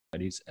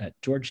Studies at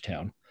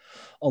Georgetown,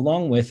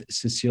 along with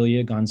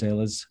Cecilia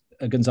Gonzalez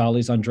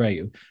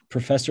Andreu,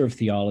 professor of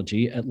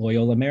theology at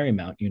Loyola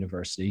Marymount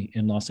University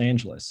in Los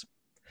Angeles.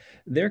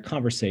 Their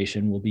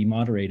conversation will be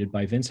moderated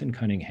by Vincent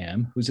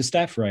Cunningham, who's a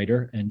staff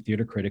writer and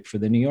theater critic for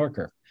The New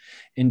Yorker.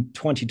 In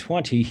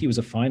 2020, he was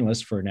a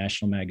finalist for a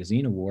National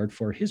Magazine Award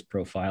for his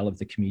profile of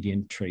the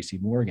comedian Tracy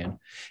Morgan.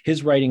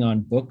 His writing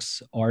on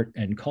books, art,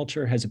 and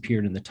culture has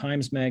appeared in the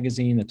Times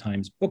Magazine, the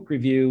Times Book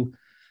Review,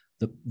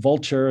 the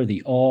Vulture,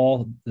 the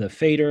Awl, the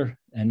Fader,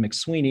 and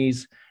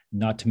McSweeney's,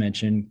 not to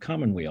mention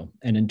Commonweal.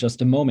 And in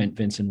just a moment,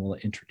 Vincent will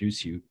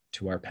introduce you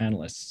to our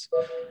panelists.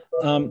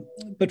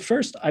 But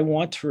first, I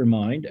want to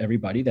remind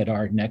everybody that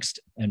our next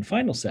and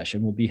final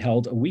session will be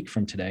held a week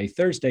from today,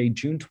 Thursday,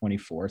 June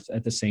 24th,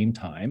 at the same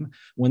time,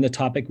 when the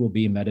topic will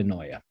be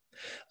metanoia.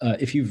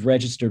 If you've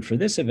registered for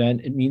this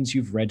event, it means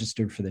you've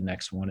registered for the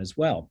next one as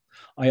well.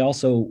 I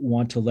also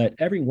want to let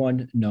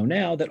everyone know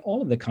now that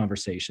all of the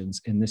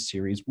conversations in this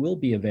series will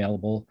be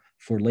available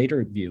for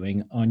later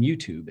viewing on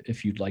YouTube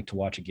if you'd like to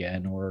watch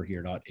again or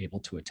you're not able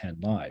to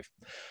attend live.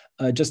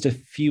 Just a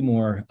few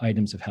more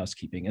items of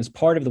housekeeping. As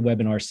part of the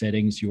webinar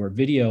settings, your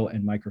video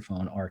and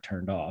microphone are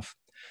turned off.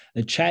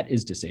 The chat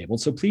is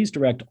disabled, so please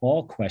direct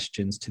all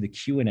questions to the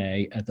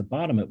Q&A at the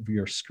bottom of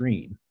your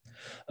screen.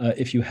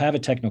 If you have a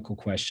technical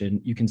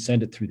question, you can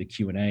send it through the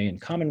Q&A,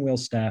 and Commonweal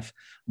staff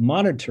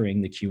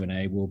monitoring the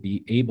Q&A will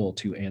be able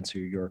to answer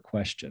your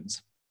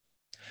questions.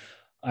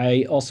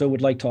 I also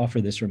would like to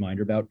offer this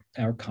reminder about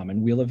our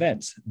Commonweal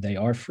events. They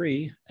are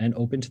free and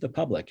open to the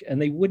public,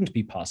 and they wouldn't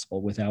be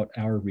possible without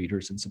our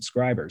readers and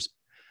subscribers.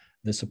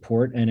 The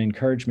support and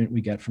encouragement we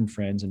get from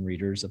friends and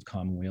readers of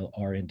Commonweal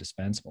are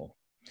indispensable.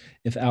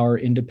 If our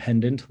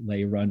independent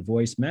lay-run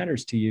voice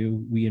matters to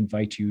you, we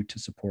invite you to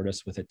support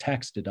us with a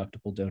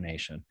tax-deductible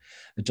donation.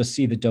 Just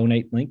see the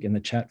donate link in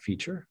the chat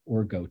feature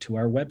or go to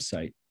our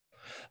website.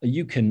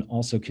 You can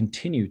also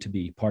continue to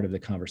be part of the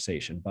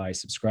conversation by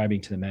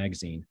subscribing to the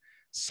magazine,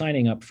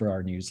 signing up for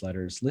our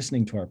newsletters,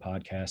 listening to our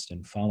podcast,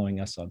 and following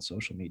us on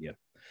social media.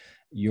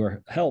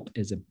 Your help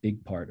is a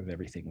big part of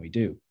everything we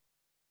do.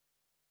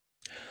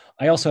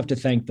 I also have to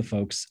thank the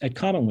folks at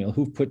Commonweal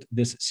who've put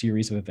this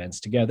series of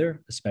events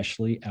together,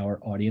 especially our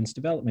audience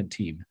development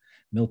team,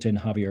 Milton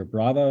Javier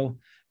Bravo,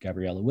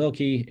 Gabriella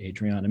Wilkie,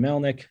 Adriana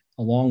Melnick,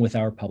 along with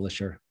our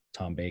publisher,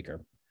 Tom Baker.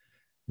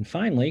 And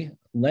finally,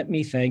 let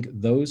me thank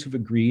those who've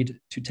agreed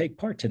to take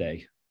part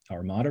today,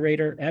 our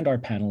moderator and our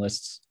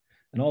panelists,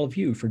 and all of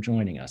you for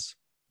joining us.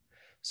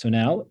 So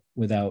now,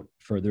 without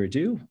further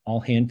ado, I'll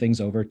hand things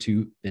over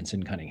to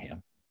Vincent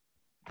Cunningham.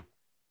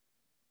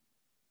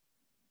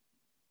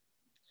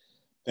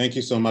 Thank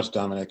you so much,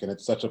 Dominic, and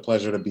it's such a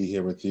pleasure to be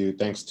here with you.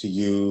 Thanks to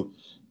you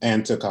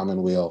and to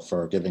Commonweal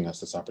for giving us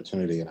this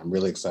opportunity, and I'm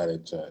really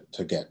excited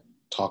to get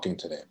talking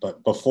today.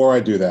 But before I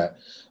do that,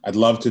 I'd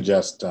love to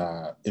just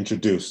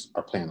introduce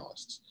our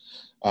panelists.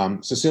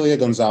 Cecilia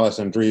Gonzalez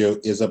Andreu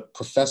is a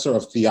professor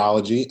of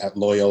theology at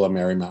Loyola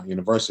Marymount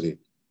University,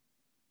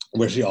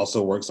 where she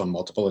also works on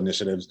multiple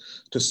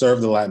initiatives to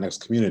serve the Latinx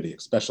community,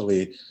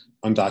 especially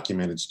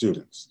undocumented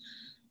students.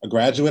 A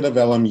graduate of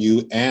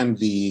LMU and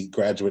the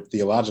Graduate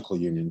Theological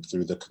Union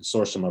through the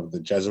consortium of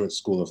the Jesuit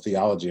School of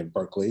Theology at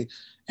Berkeley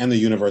and the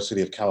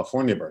University of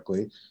California,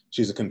 Berkeley,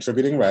 she's a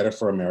contributing writer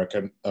for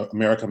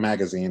America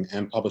Magazine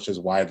and publishes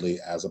widely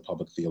as a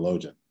public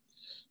theologian.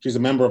 She's a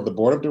member of the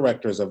board of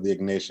directors of the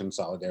Ignatian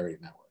Solidarity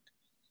Network.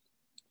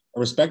 A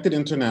respected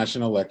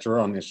international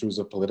lecturer on issues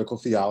of political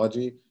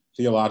theology,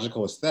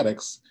 theological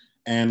aesthetics,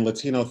 and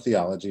Latino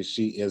theology,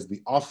 she is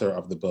the author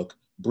of the book,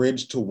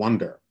 Bridge to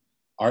Wonder,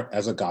 Art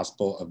as a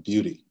Gospel of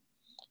Beauty,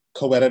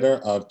 co-editor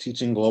of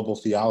Teaching Global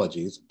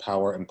Theologies,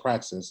 Power and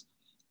Praxis,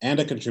 and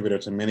a contributor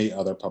to many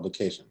other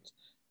publications,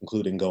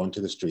 including Go Into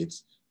the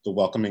Streets, The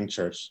Welcoming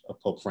Church of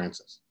Pope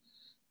Francis.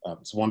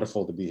 It's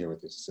wonderful to be here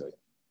with you, Cecilia.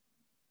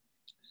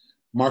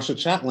 Marcia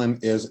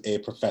Chatelain is a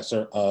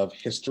professor of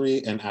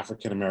history and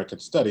African American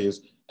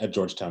studies at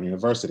Georgetown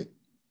University.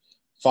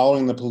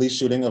 Following the police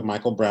shooting of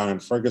Michael Brown in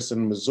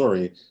Ferguson,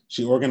 Missouri,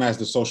 she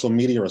organized a social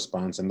media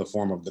response in the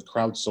form of the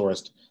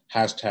crowdsourced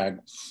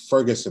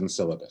 #Ferguson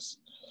syllabus.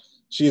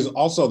 She is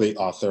also the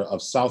author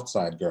of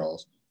Southside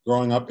Girls,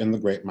 Growing Up in the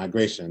Great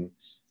Migration,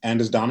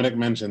 and as Dominic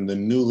mentioned, the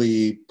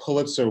newly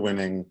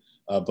Pulitzer-winning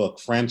book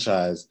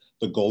franchise,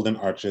 The Golden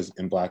Arches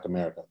in Black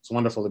America. It's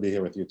wonderful to be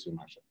here with you too,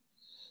 Marcia.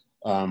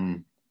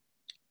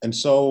 And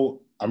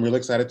so I'm really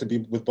excited to be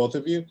with both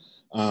of you,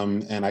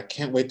 and I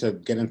can't wait to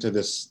get into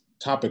this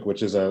topic,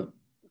 which is a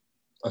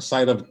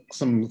site of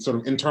some sort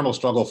of internal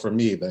struggle for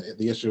me,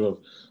 the issue of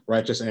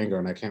righteous anger,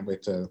 and I can't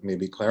wait to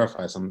maybe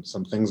clarify some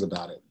things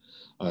about it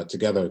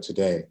together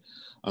today.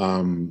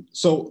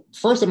 So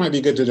first, it might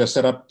be good to just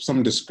set up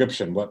some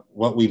description,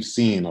 what we've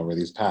seen over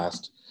these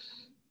past,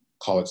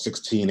 call it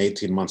 16,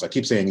 18 months. I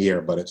keep saying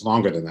year, but it's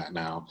longer than that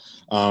now.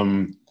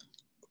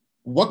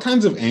 What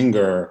kinds of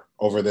anger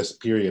over this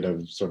period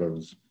of sort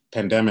of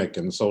pandemic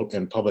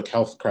and public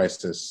health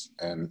crisis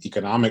and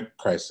economic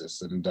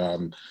crisis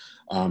and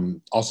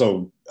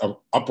also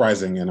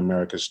uprising in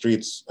America's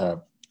streets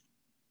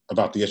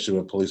about the issue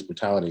of police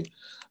brutality.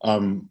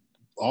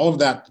 All of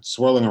that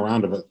swirling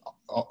around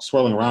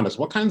us,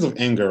 what kinds of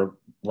anger,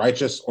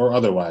 righteous or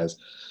otherwise,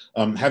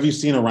 have you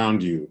seen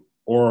around you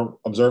or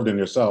observed in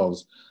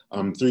yourselves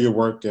through your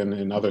work and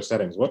in other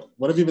settings? What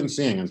have you been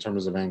seeing in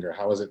terms of anger?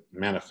 How is it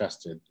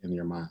manifested in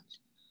your minds?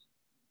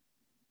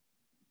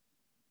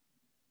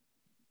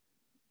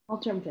 I'll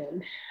jump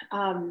in.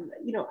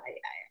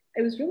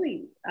 I was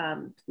really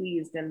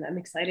pleased, and I'm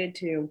excited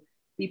to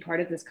be part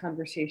of this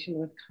conversation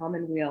with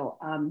Commonweal,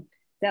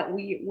 that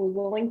we were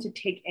willing to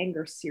take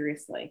anger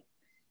seriously.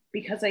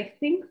 Because I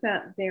think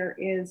that there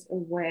is a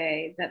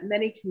way that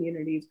many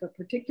communities, but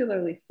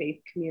particularly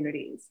faith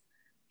communities,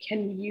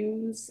 can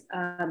use,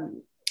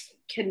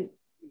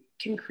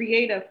 can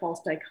create a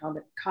false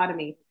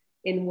dichotomy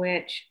in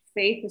which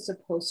faith is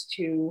supposed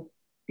to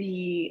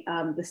be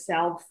the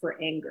salve for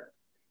anger,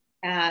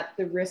 at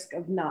the risk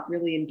of not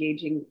really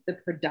engaging the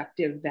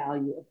productive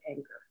value of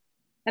anger.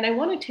 And I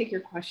want to take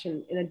your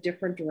question in a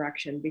different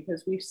direction,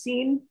 because we've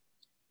seen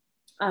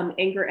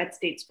anger at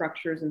state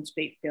structures and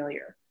state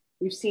failure.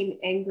 We've seen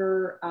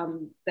anger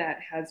that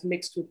has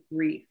mixed with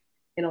grief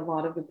in a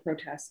lot of the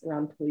protests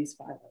around police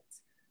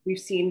violence. We've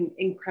seen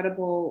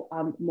incredible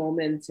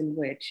moments in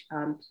which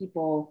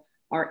people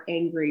are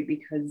angry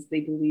because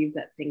they believe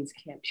that things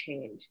can't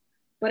change.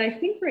 But I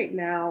think right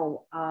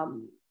now,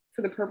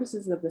 for the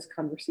purposes of this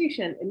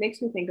conversation, it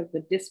makes me think of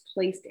the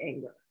displaced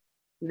anger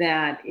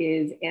that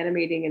is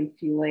animating and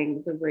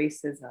fueling the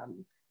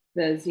racism,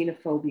 the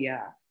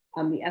xenophobia,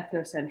 the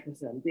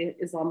ethnocentrism, the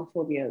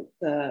Islamophobia,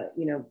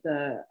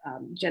 the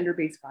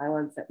gender-based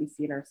violence that we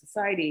see in our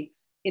society,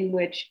 in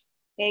which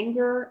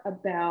anger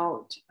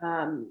about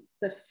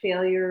the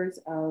failures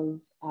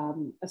of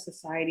a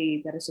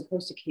society that is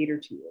supposed to cater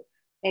to you,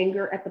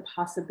 anger at the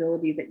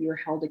possibility that you're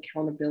held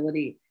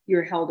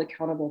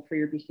accountable for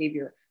your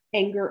behavior,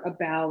 anger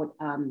about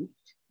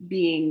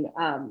being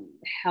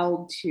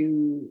held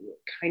to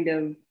kind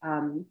of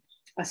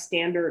a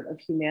standard of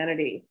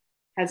humanity,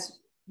 has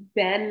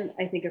been,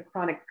 I think, a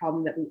chronic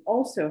problem that we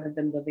also have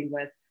been living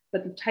with.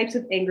 But the types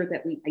of anger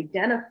that we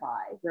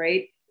identify,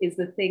 right, is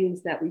the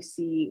things that we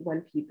see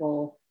when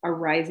people are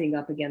rising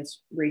up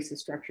against racist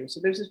structures. So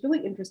there's this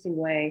really interesting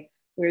way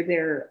where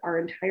there are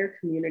entire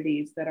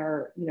communities that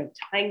are,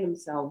 tying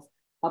themselves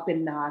up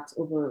in knots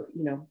over,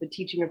 the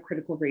teaching of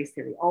critical race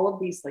theory, all of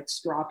these like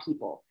straw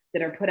people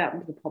that are put out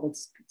into the public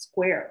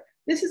square.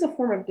 This is a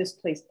form of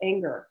displaced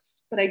anger,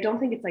 but I don't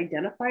think it's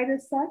identified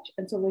as such.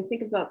 And so when we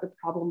think about the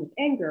problem of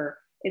anger,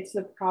 it's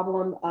the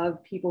problem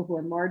of people who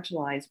are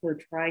marginalized, who are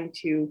trying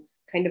to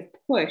kind of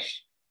push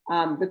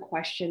the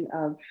question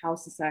of how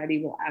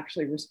society will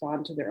actually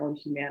respond to their own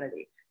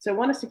humanity. So I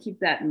want us to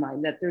keep that in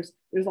mind, that there's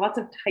lots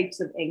of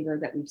types of anger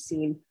that we've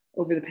seen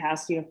over the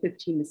past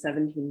 15 to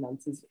 17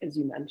 months, as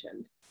you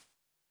mentioned.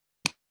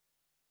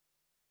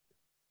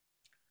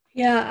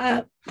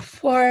 Yeah,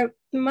 for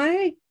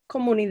my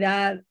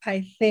comunidad,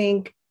 I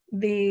think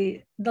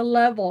the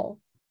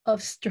level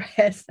of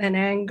stress and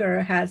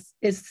anger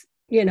is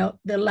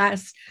the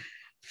last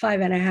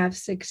 5.5,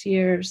 6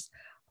 years.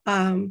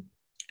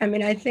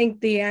 I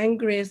think the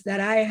angriest that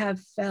I have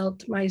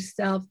felt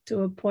myself,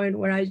 to a point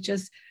where I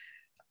just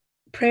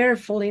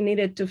prayerfully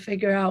needed to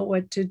figure out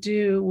what to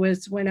do,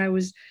 was when I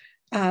was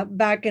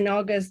back in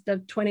August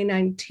of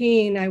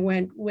 2019. I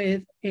went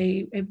with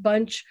a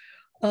bunch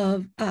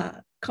of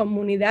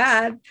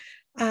comunidad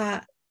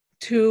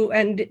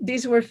and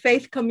these were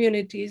faith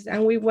communities,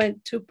 and we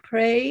went to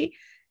pray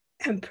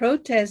and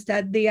protest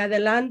at the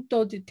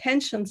Adelanto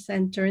detention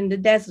center in the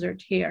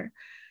desert here.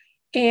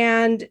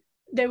 And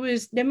there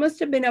must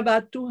have been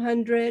about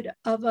 200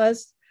 of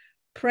us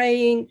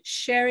praying,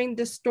 sharing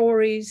the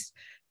stories,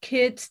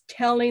 kids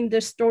telling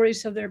the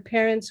stories of their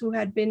parents who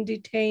had been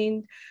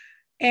detained.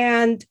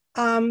 And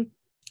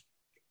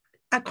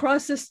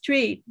across the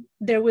street,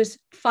 there was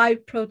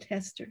 5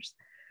 protesters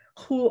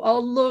who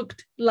all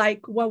looked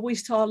like what we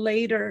saw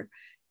later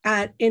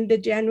in the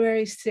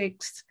January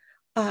 6th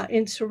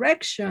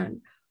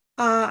insurrection.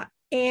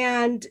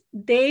 And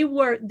they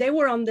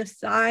were on the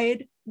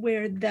side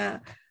where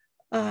the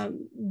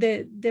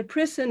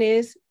prison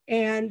is,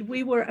 and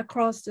we were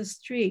across the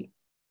street.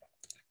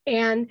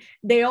 And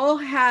they all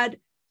had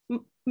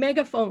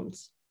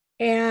megaphones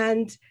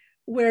and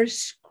were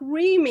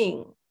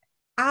screaming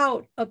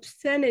out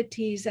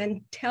obscenities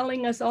and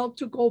telling us all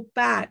to go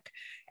back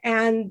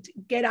and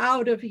get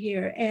out of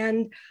here.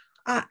 And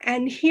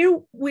here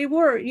we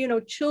were,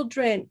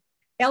 children,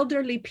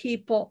 elderly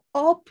people,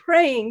 all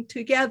praying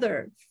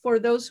together for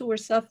those who were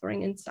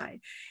suffering inside.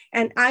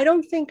 And I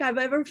don't think I've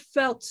ever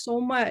felt so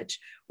much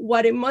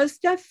what it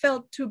must have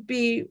felt to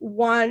be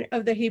one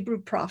of the Hebrew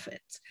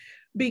prophets,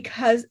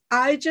 because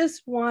I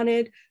just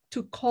wanted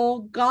to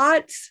call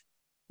God's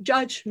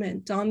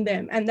judgment on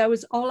them. And that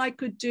was all I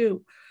could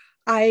do.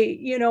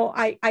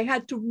 I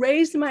had to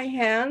raise my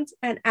hands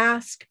and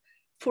ask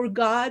for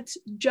God's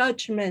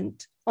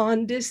judgment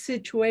on this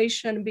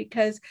situation,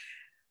 because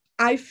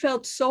I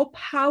felt so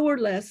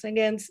powerless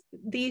against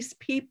these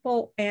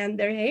people and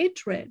their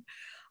hatred.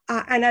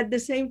 And at the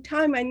same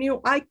time, I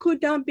knew I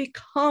could not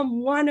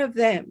become one of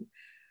them.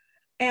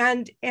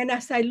 And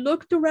as I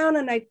looked around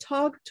and I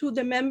talked to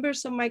the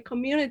members of my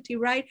community,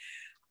 right,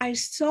 I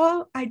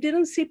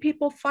didn't see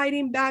people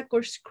fighting back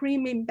or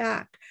screaming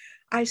back.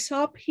 I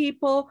saw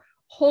people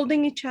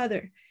holding each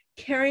other,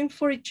 caring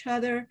for each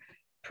other,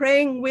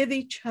 praying with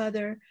each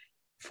other,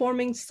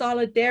 forming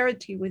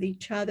solidarity with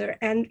each other.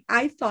 And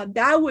I thought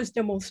that was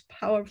the most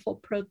powerful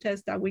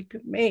protest that we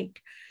could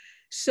make.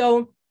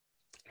 So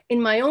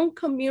in my own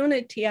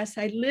community, as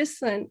I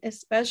listen,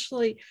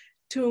 especially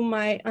to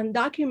my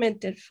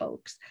undocumented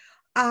folks,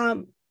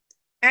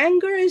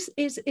 anger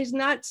is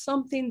not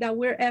something that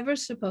we're ever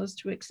supposed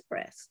to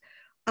express.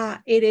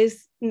 It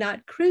is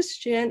not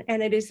Christian,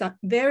 and it is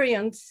very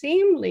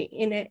unseemly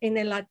in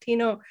a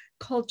Latino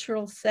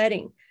cultural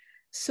setting.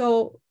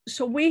 So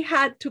we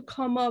had to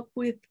come up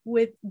with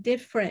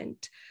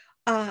different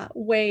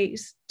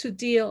ways to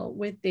deal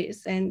with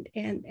this, and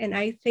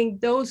I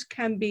think those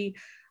can be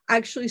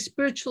actually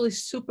spiritually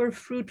super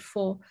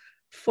fruitful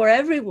for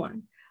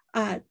everyone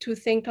to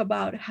think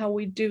about how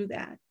we do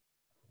that.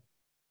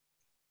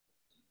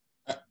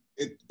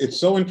 It's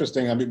so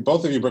interesting. I mean,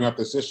 both of you bring up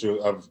this issue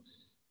of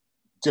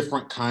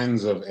different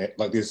kinds of,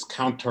 like, these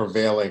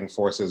countervailing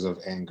forces of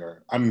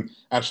anger. I'm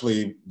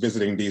actually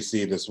visiting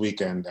DC this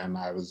weekend, and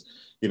I was,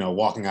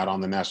 walking out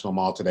on the National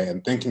Mall today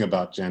and thinking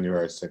about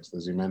January 6th,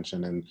 as you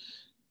mentioned, and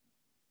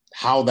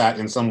how that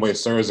in some ways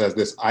serves as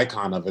this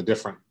icon of a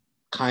different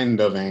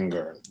kind of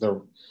anger,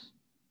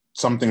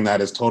 something that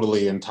is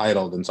totally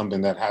entitled and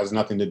something that has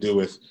nothing to do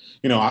with,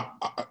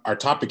 our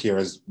topic here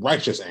is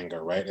righteous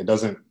anger, right? It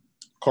doesn't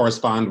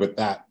correspond with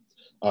that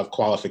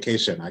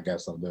qualification, I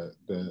guess, of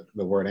the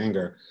word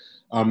anger.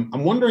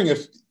 I'm wondering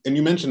if, and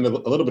you mentioned a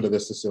little bit of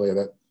this, Cecilia,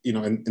 that,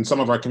 in some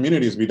of our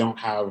communities, we don't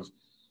have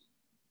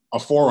a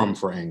forum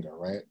for anger,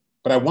 right?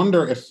 But I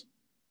wonder if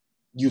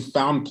you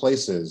found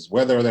places,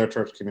 whether they're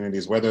church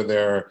communities, whether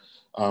they're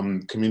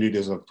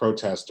communities of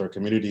protest or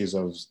communities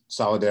of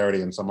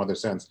solidarity in some other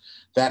sense,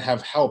 that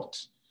have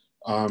helped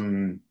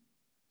in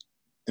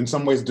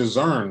some ways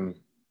discern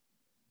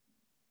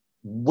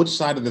which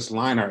side of this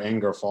line our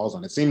anger falls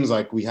on. It seems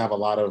like we have a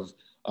lot of,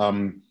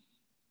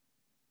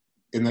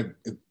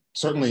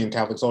 certainly in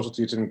Catholic social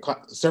teaching,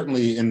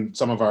 certainly in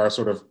some of our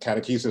sort of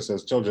catechesis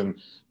as children,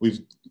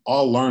 we've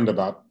all learned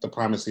about the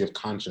primacy of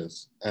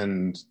conscience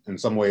and in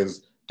some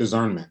ways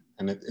discernment.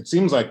 And it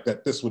seems like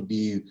that this would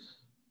be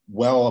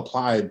well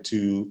applied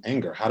to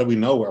anger. How do we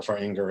know if our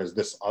anger is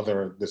this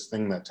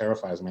thing that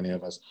terrifies many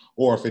of us,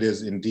 or if it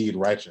is indeed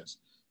righteous?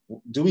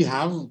 Do we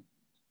have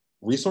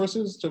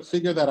resources to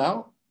figure that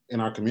out in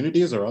our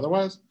communities or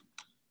otherwise?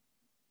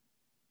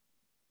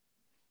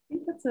 I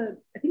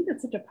think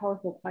that's such a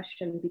powerful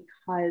question,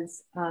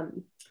 because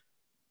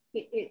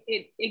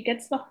it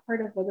gets to the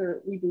heart of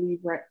whether we believe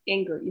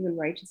anger, even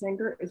righteous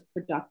anger, is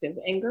productive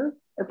anger,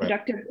 or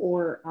productive, right,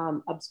 or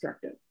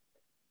obstructive.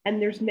 And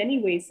there's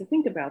many ways to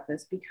think about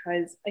this,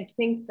 because I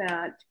think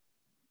that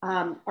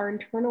our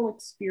internal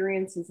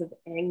experiences of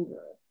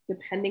anger,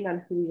 depending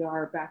on who we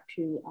are, back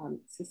to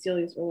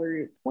Cecilia's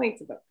earlier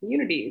points about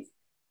communities,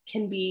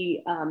 can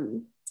be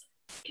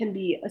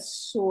a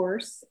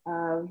source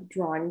of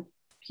drawing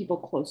people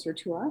closer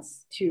to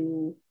us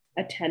to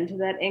attend to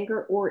that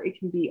anger, or it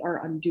can be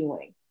our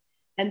undoing.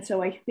 And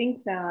so I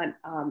think that,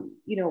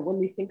 when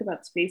we think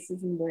about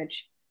spaces in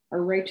which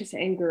our righteous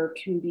anger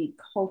can be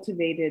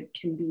cultivated,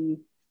 can be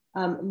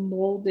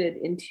molded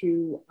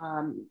into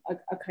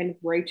a kind of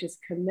righteous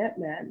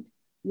commitment,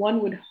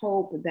 one would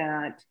hope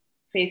that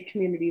faith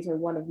communities are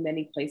one of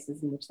many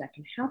places in which that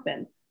can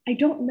happen. I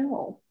don't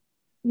know.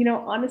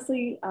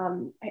 Honestly,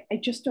 I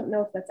just don't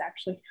know if that's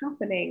actually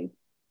happening,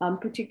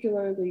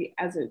 particularly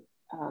as it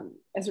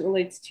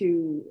relates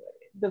to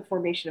the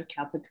formation of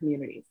Catholic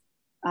communities.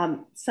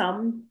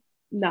 Some,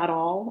 not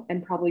all,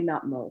 and probably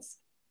not most.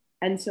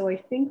 And so I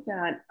think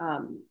that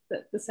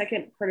the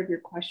second part of your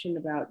question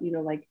about,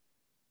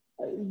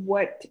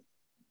 what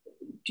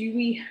do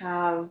we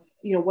have,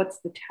 what's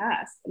the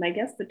test? And I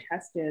guess the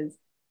test is,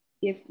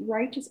 if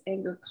righteous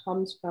anger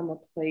comes from a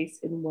place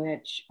in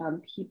which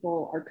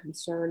people are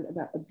concerned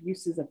about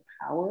abuses of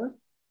power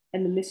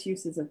and the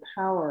misuses of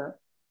power,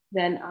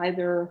 then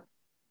either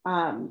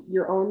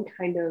your own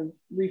kind of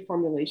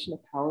reformulation of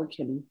power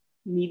can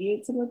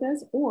mediate some of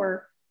this,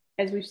 or,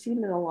 as we've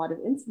seen in a lot of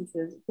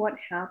instances, what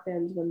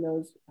happens when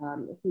those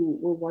who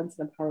were once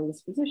in a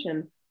powerless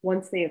position,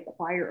 once they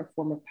acquire a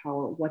form of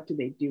power, what do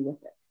they do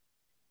with it?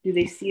 Do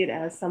they see it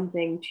as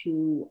something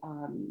to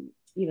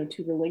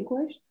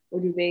relinquish, or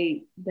do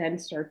they then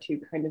start to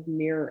kind of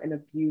mirror and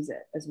abuse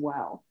it as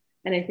well?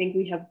 And I think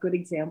we have good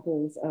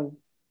examples of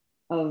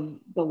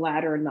the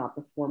latter and not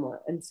the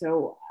former. And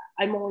so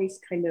I'm always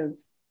kind of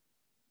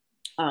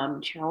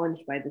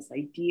challenged by this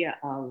idea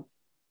of,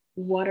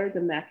 what are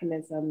the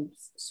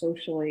mechanisms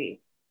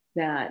socially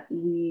that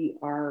we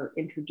are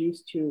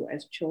introduced to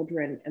as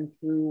children, and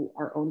through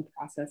our own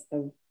process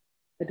of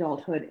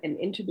adulthood and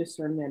into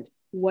discernment,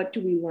 what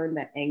do we learn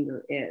that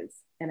anger is?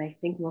 And I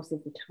think most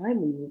of the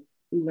time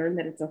we learn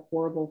that it's a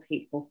horrible,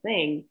 hateful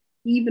thing,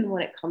 even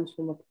when it comes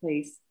from a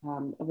place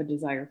of a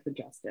desire for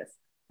justice.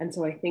 And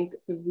so I think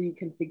the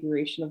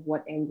reconfiguration of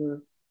what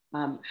anger,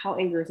 how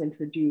anger is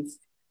introduced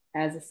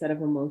as a set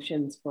of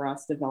emotions for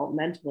us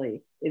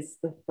developmentally is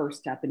the first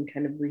step in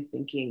kind of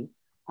rethinking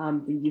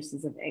the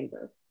uses of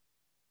anger.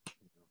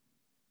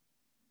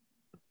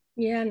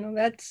 Yeah, no,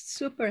 that's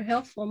super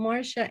helpful,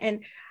 Marcia.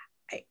 And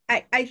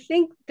I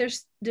think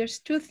there's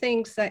two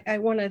things that I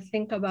want to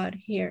think about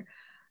here.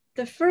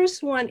 The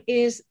first one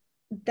is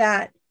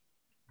that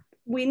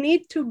we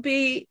need to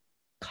be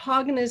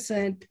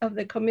cognizant of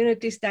the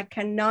communities that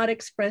cannot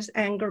express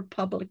anger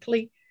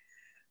publicly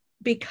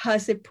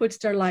because it puts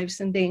their lives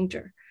in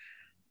danger.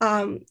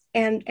 And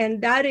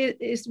that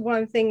is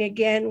one thing,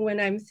 again, when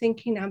I'm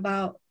thinking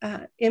about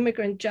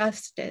immigrant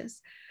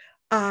justice,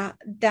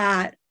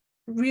 that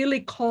really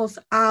calls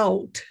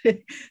out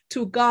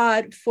to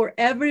God for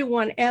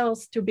everyone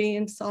else to be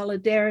in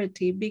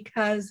solidarity.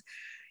 Because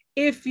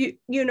if you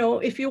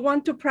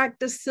want to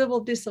practice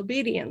civil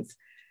disobedience,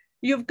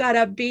 you've got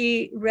to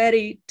be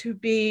ready to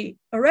be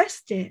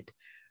arrested.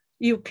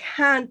 You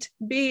can't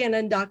be an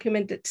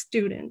undocumented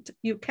student.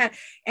 You can't.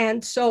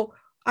 And so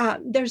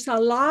there's a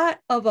lot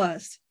of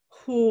us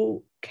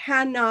who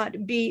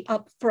cannot be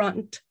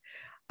upfront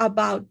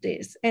about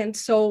this. And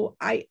so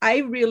I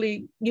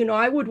really,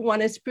 I would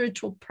want a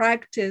spiritual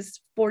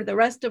practice for the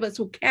rest of us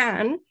who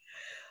can,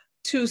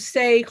 to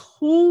say,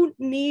 who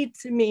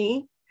needs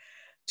me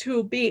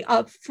to be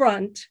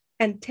upfront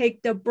and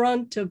take the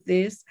brunt of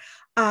this,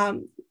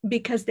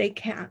 because they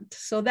can't.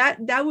 So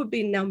that would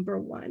be number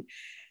one.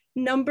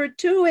 Number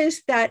two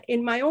is that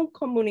in my own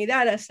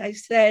comunidad, as I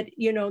said,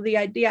 the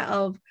idea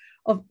of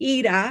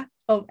ira,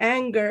 of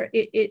anger,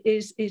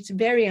 it's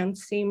very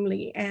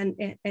unseemly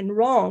and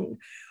wrong.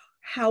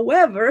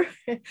 However,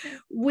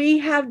 we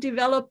have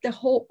developed a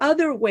whole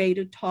other way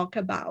to talk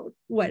about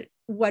what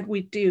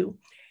we do.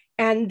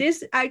 And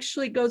this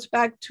actually goes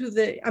back to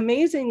the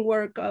amazing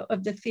work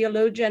of the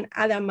theologian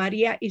Ada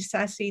Maria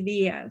Isasi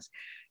Diaz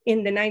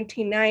in the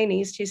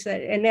 1990s. She's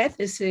an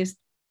ethicist.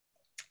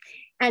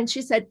 And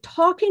she said,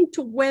 talking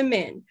to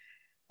women,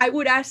 I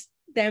would ask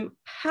them,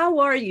 how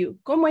are you?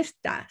 ¿Cómo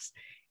estás?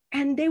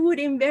 And they would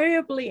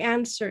invariably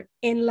answer,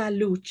 en la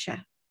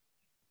lucha,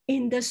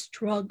 in the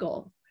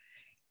struggle.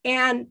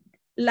 And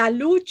la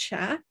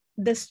lucha,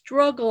 the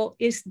struggle,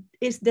 is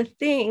the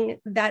thing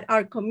that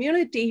our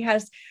community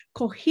has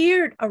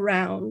cohered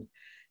around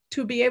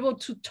to be able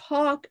to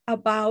talk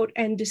about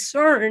and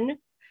discern,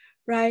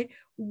 right,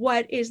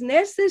 what is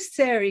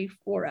necessary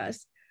for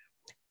us.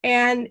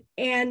 And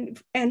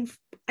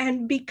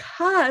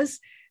because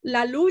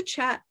la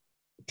lucha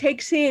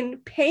takes in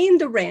paying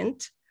the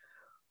rent,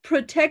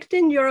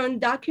 protecting your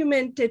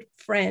undocumented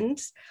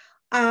friends,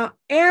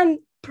 and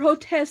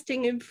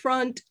protesting in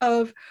front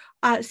of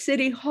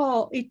City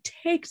Hall, it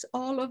takes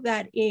all of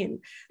that in.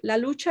 La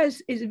lucha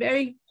is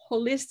very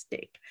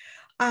holistic.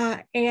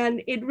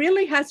 And it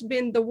really has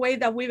been the way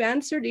that we've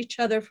answered each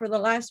other for the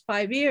last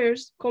 5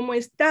 years. ¿Cómo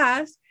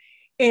estás?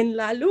 En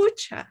la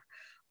lucha.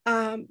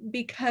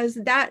 Because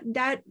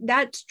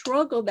that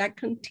struggle, that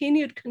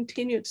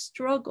continued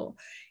struggle,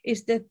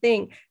 is the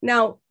thing.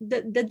 Now,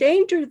 the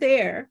danger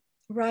there,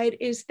 right,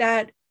 is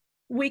that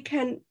we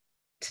can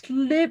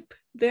slip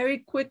very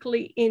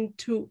quickly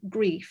into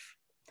grief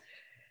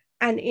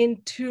and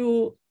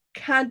into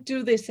can't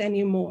do this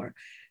anymore.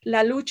 La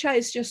lucha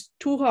is just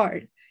too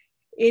hard.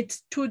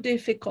 It's too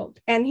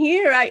difficult. And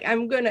here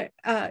I'm going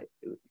to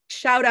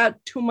shout out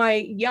to my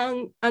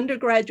young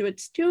undergraduate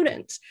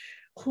students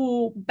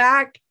who,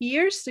 back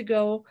years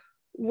ago,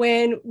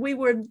 when we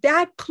were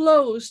that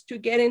close to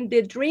getting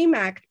the DREAM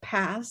Act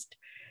passed,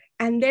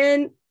 and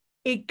then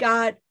it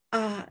got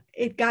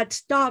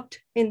stopped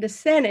in the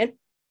Senate,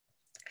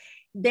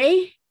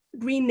 they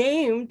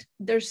renamed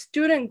their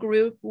student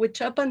group,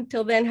 which up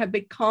until then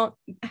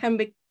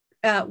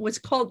was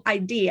called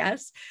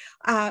Ideas,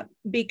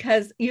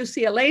 because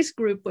UCLA's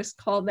group was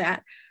called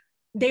that.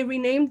 They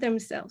renamed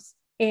themselves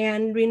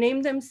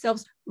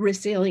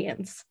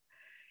Resilience.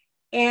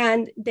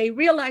 And they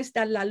realized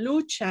that la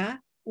lucha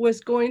was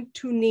going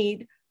to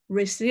need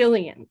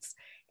resilience.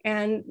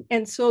 And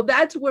so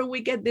that's where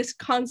we get this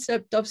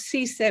concept of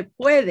si se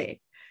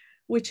puede,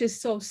 which is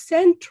so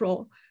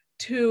central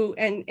to,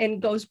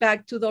 and goes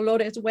back to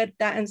Dolores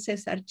Huerta and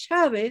Cesar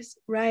Chavez,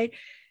 right?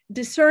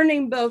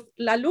 Discerning both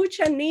la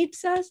lucha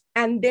needs us,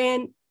 and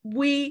then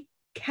we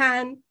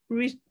can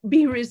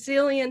be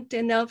resilient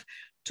enough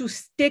to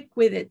stick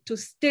with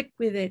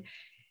it.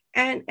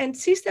 And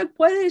si se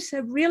puede is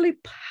a really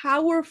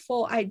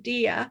powerful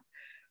idea,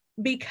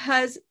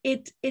 because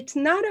it's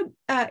not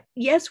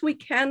yes, we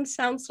can,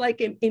 sounds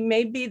like it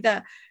may be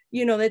the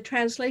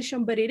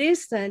translation, but it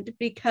isn't,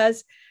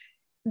 because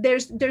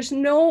there's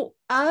no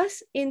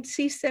us in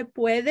si se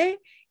puede.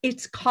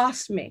 It's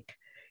cosmic.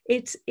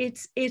 It's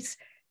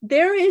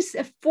there is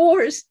a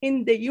force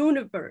in the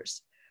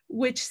universe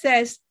which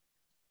says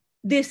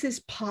this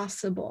is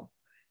possible.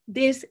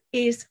 This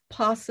is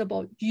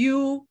possible.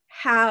 You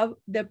have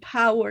the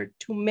power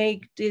to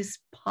make this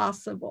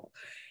possible.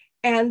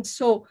 And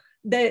so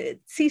The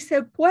si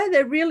se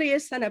puede really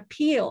is an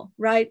appeal,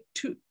 right,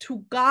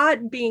 to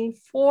God being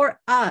for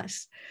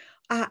us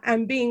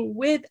and being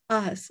with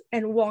us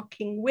and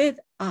walking with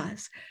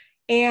us.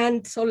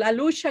 And so la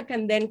lucha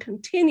can then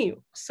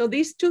continue. So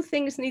these two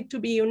things need to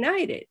be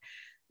united.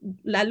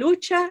 La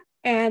lucha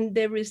and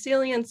the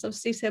resilience of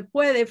si se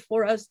puede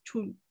for us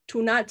to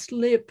not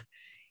slip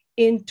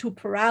into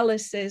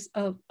paralysis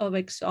of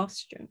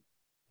exhaustion.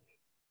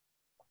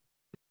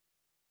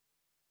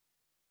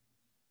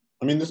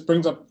 I mean, this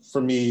brings up for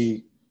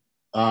me,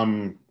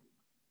 and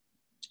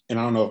I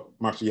don't know if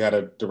Marcia, you had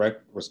a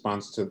direct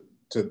response to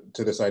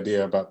this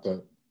idea about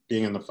the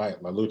being in the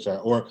fight, la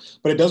lucha,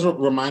 but it does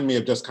remind me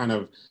of just kind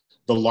of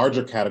the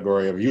larger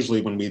category of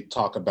usually when we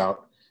talk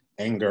about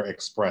anger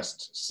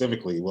expressed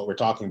civically, what we're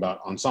talking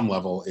about on some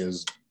level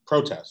is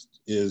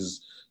protest,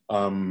 is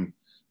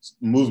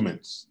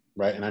movements,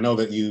 right? And I know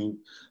that you,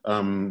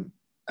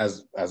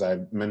 as I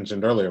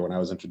mentioned earlier when I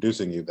was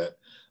introducing you, that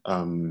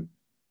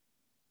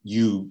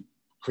you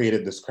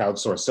created this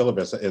crowdsourced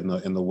syllabus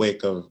in the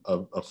wake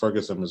of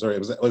Ferguson, Missouri.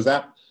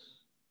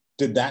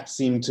 Did that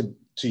seem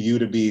to you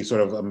to be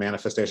sort of a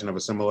manifestation of a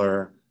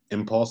similar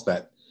impulse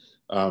that,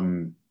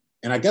 and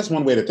I guess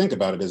one way to think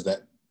about it is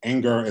that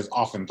anger is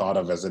often thought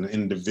of as an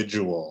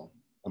individual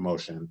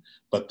emotion,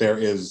 but there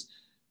is,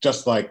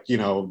 just like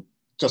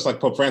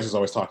Pope Francis is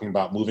always talking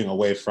about, moving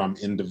away from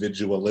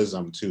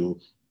individualism to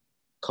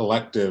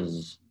collective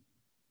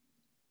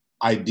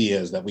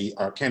ideas that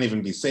can't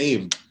even be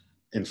saved,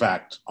 in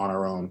fact, on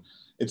our own.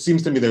 It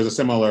seems to me there's a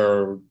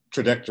similar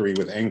trajectory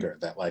with anger,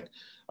 that like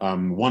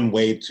one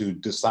way to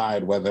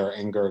decide whether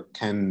anger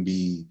can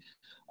be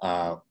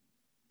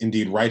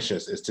indeed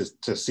righteous is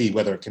to see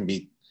whether it can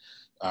be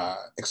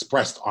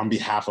expressed on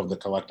behalf of the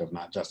collective,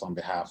 not just on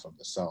behalf of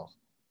the self.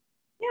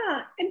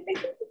 Yeah, and I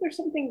think that there's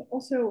something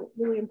also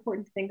really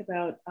important to think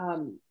about,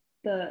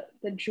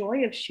 the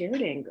joy of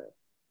shared anger,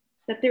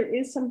 that there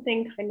is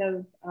something kind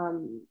of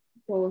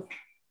both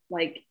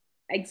like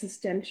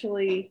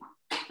existentially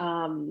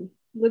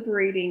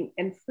liberating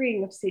and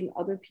freeing of seeing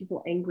other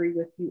people angry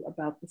with you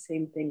about the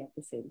same thing at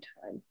the same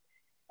time.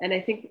 And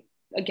I think,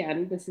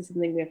 again, this is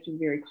something we have to be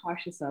very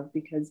cautious of,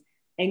 because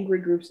angry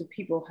groups of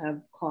people have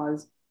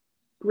caused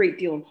a great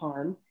deal of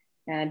harm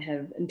and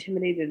have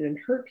intimidated and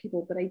hurt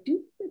people. But I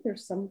do think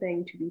there's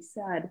something to be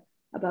said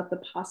about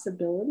the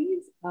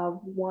possibilities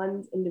of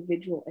one's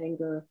individual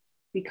anger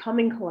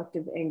becoming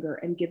collective anger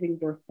and giving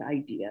birth to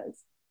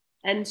ideas.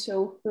 And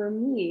so for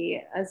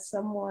me, as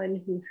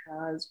someone who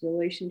has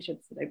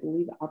relationships that I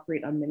believe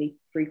operate on many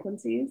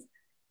frequencies,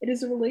 it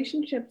is the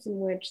relationships in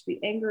which the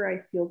anger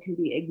I feel can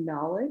be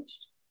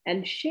acknowledged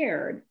and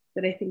shared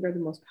that I think are the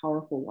most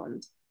powerful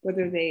ones,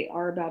 whether they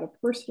are about a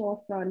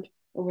personal affront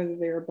or whether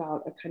they're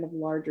about a kind of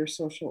larger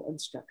social and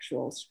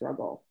structural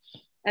struggle.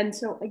 And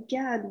so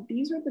again,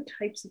 these are the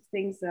types of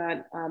things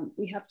that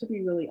we have to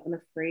be really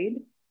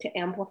unafraid to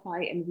amplify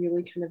and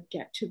really kind of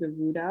get to the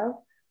root of,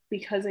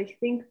 because I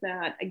think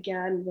that,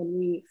 again, when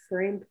we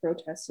frame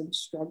protests and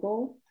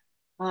struggle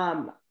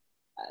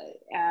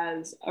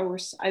as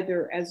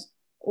either as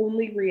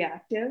only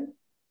reactive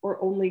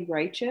or only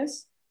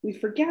righteous, we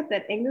forget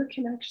that anger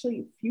can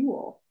actually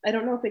fuel. I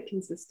don't know if it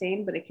can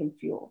sustain, but it can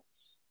fuel.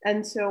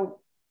 And so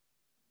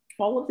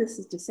all of this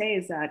is to say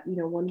is that,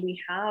 when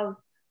we have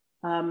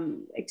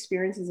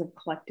experiences of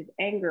collective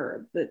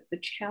anger, the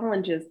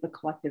challenge is the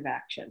collective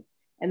action.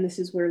 And this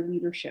is where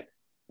leadership,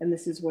 and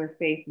this is where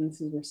faith, and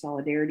this is where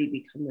solidarity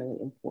become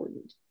really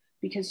important,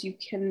 because you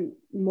can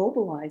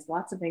mobilize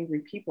lots of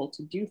angry people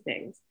to do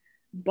things,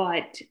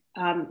 but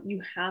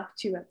you have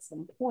to, at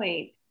some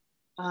point,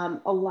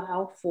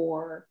 allow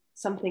for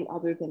something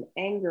other than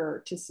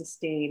anger to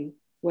sustain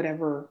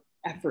whatever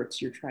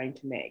efforts you're trying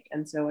to make.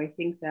 And so I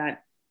think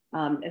that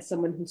as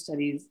someone who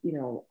studies,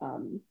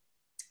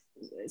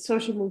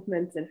 social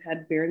movements and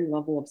had varying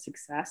level of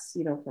success,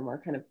 from our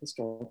kind of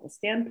historical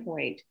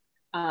standpoint,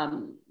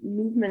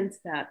 movements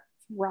that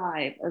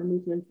thrive are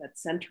movements that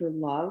center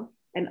love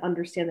and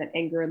understand that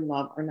anger and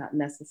love are not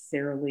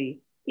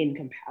necessarily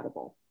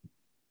incompatible.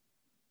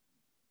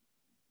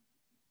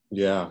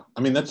 Yeah,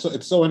 I mean,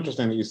 it's so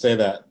interesting that you say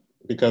that,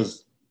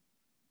 because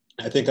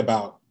I think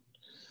about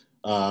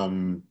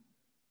all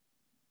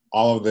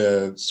of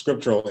the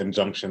scriptural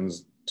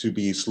injunctions to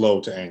be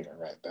slow to anger,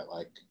 right? That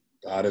like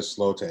God is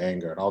slow to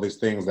anger and all these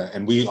things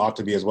and we ought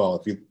to be as well.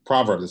 If you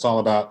Proverbs, it's all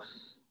about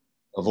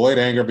avoid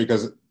anger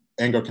because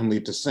anger can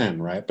lead to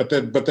sin, right? But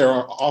there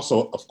are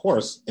also, of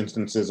course,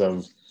 instances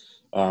of,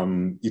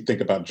 you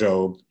think about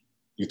Job,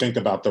 you think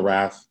about the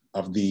wrath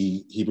of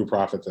the Hebrew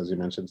prophets, as you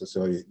mentioned,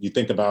 Cecilia. You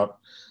think about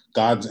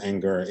God's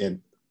anger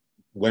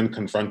when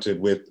confronted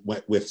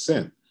with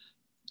sin.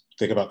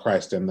 Think about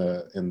Christ in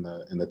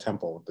the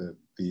temple,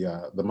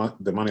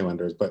 the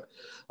moneylenders. But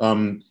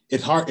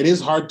it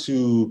is hard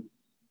to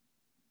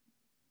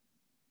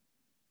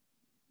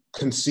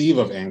conceive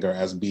of anger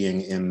as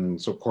being in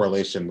sort of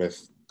correlation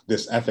with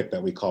this ethic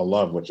that we call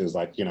love, which is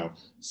like,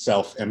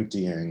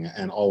 self-emptying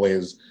and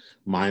always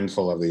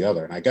mindful of the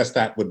other. And I guess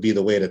that would be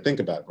the way to think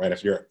about it, right?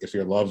 If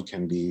your love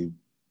can be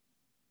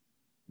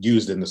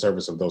used in the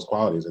service of those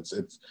qualities.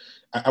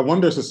 I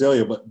wonder,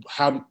 Cecilia, but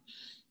how,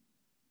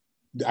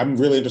 I'm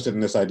really interested in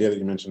this idea that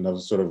you mentioned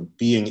of sort of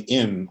being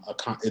in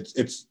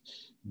it's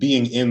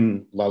being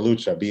in La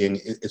Lucha,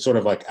 it's sort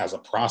of like as a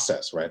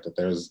process, right?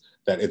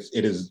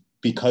 It is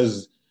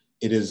because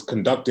it is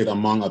conducted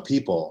among a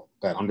people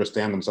that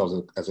understand themselves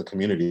as a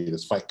community.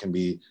 This fight can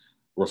be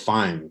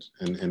refined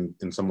and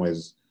in some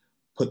ways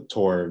put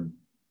toward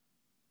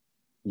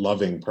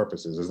loving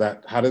purposes.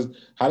 How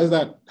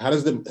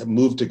does it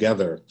move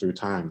together through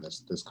time,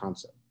 this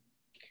concept?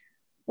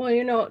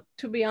 Well,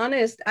 to be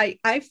honest,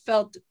 I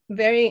felt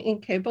very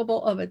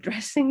incapable of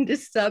addressing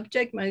this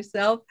subject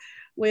myself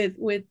with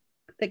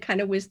the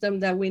kind of wisdom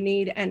that we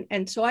need.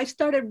 And so I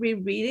started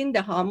rereading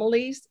the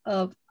homilies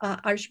of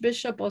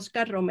Archbishop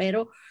Oscar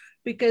Romero,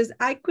 because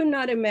I could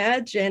not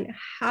imagine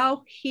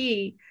how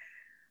he,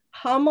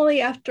 homily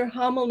after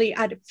homily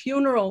at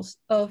funerals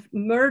of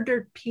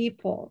murdered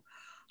people,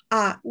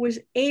 was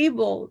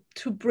able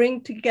to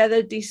bring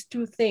together these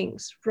two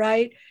things,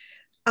 right?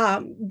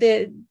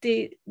 The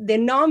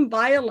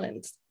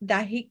nonviolence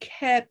that he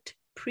kept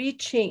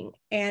preaching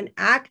and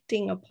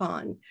acting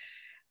upon,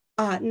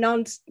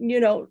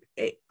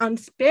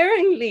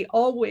 unsparingly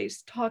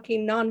always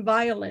talking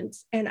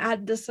nonviolence, and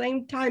at the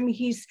same time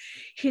his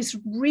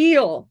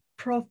real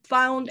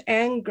profound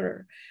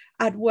anger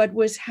at what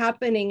was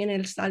happening in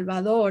El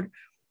Salvador.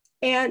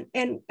 And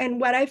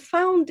what I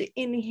found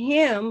in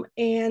him,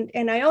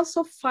 and I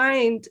also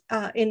find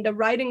in the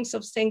writings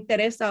of Saint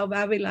Teresa of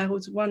Avila,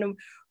 who's one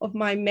of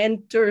my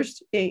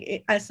mentors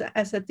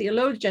as a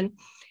theologian,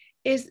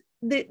 is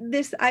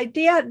this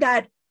idea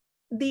that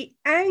the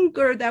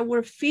anger that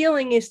we're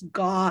feeling is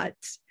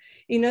God's.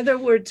 In other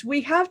words,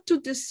 we have to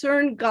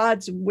discern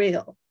God's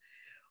will.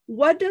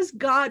 What does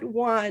God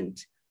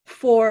want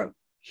for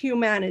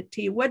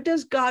humanity? What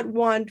does God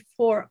want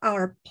for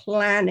our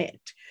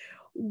planet?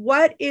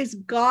 What is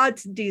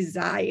God's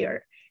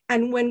desire?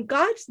 And when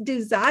God's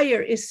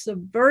desire is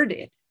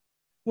subverted,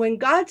 when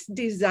God's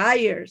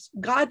desires,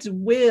 God's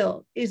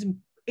will is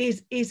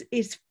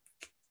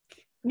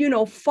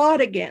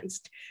fought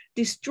against,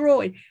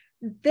 destroyed,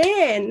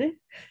 then,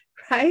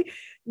 right,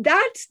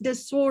 that's the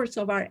source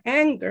of our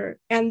anger,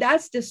 and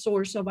that's the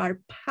source of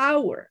our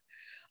power.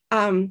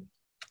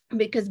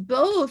 Because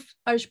both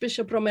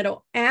Archbishop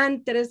Romero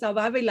and Teresa of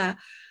Avila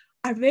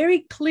are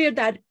very clear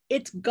that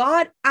it's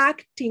God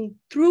acting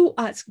through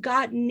us.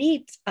 God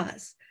needs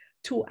us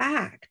to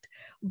act,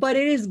 but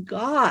it is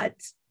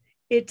God's.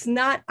 It's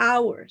not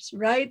ours,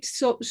 right?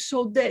 So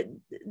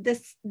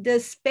the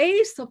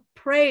space of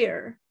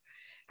prayer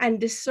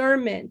and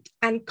discernment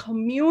and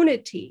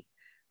community,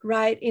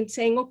 right, in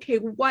saying, okay,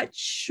 what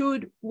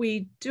should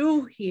we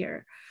do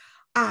here?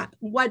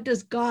 What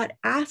does God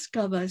ask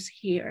of us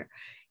here?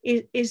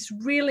 Is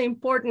really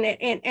important.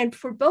 And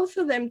for both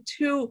of them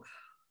too,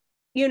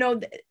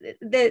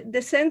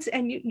 the sense,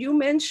 and you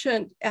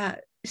mentioned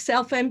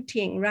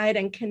self-emptying, right,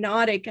 and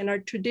kenotic, and our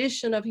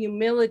tradition of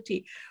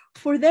humility.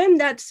 For them,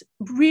 that's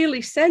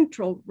really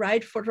central,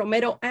 right, for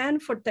Romero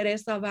and for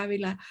Teresa of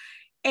Avila.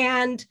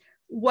 And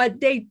what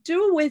they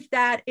do with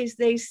that is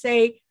they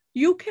say,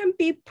 you can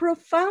be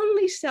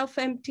profoundly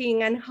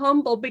self-emptying and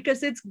humble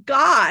because it's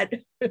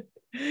God.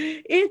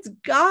 It's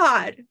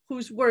God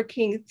who's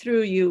working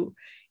through you.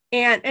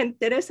 And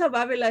Teresa of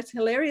Avila is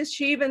hilarious.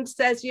 She even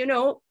says,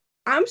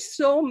 I'm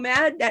so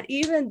mad that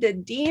even the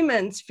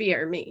demons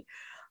fear me,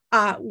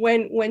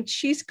 when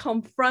she's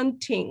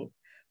confronting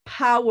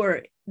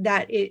power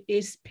that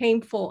is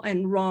painful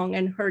and wrong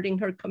and hurting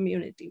her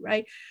community,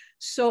 right?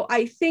 So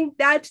I think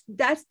that's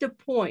the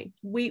point.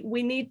 We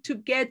need to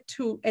get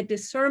to a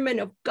discernment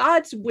of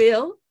God's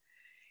will.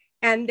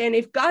 And then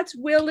if God's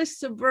will is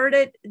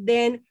subverted,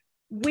 then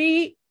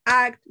we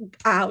act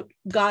out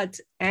God's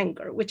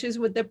anger, which is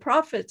what the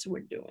prophets were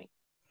doing.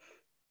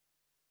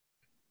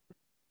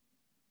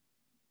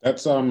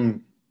 That's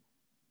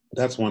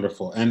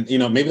wonderful. And,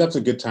 maybe that's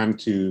a good time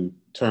to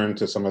turn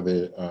to some of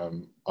the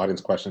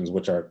audience questions,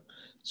 which are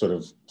sort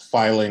of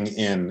filing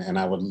in. And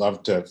I would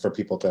love for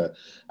people to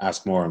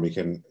ask more, and we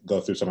can go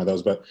through some of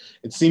those. But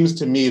it seems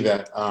to me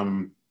that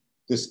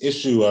this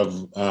issue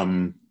of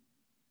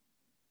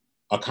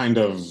a kind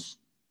of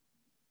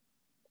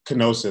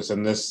kenosis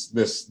and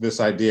this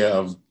idea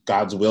of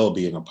God's will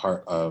being a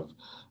part of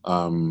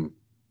our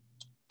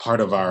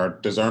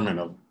discernment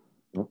of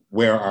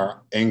where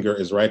our anger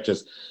is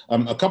righteous.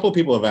 A couple of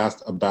people have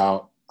asked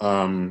about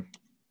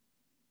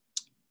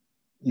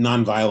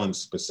nonviolence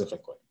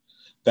specifically,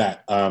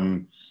 that,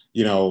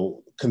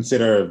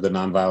 consider the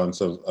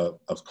nonviolence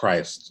of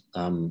Christ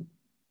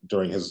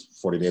during his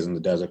 40 days in the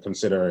desert,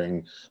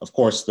 considering, of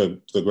course,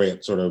 the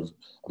great sort of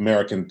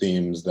American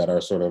themes that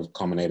are sort of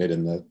culminated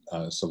in the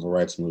civil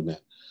rights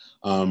movement.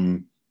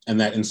 And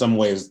that in some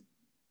ways,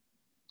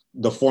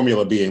 the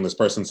formula being, this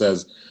person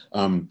says,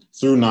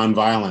 through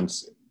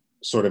nonviolence,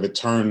 sort of it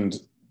turned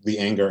the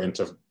anger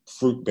into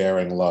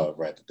fruit-bearing love,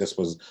 right? This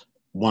was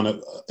one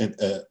of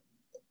a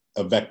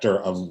vector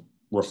of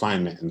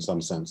refinement in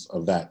some sense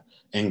of that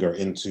anger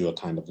into a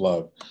kind of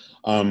love.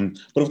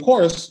 But of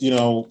course,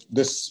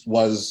 this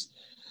was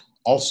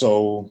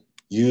also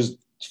used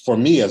for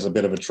me as a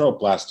bit of a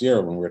trope last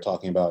year when we were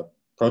talking about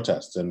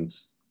protests, and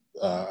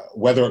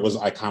whether it was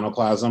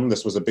iconoclasm.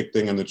 This was a big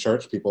thing in the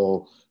church,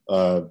 people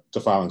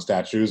defiling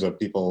statues of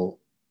people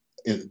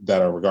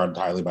that are regarded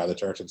highly by the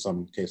church, in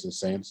some cases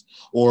saints,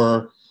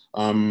 or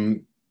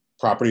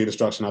property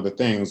destruction, other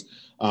things.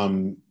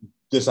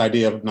 This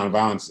idea of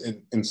nonviolence,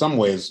 in some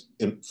ways,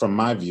 from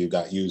my view,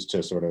 got used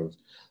to sort of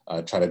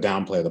try to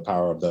downplay the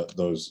power of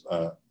those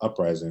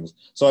uprisings.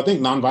 So I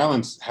think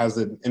nonviolence has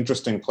an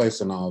interesting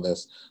place in all of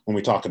this when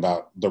we talk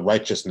about the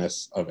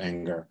righteousness of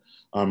anger.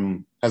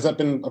 Has that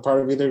been a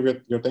part of either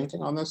of your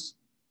thinking on this?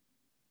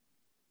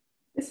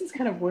 This is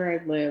kind of where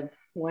I live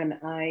when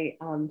I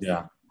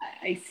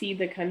see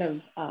the kind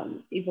of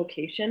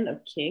evocation of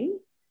King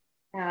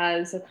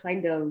as a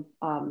kind of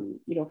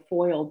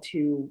foil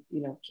to,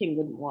 King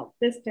wouldn't want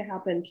this to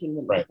happen, King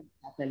wouldn't want this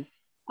to happen,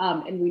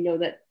 and we know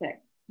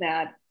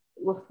that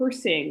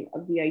rehearsing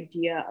of the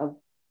idea of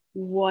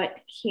what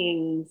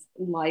King's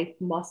life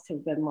must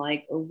have been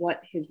like, or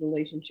what his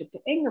relationship to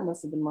anger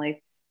must have been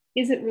like,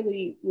 isn't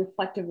really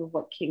reflective of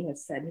what King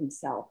has said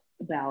himself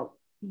about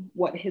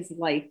what his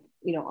life,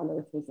 on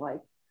earth was like.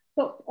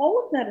 So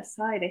all of that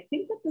aside, I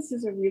think that this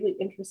is a really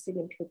interesting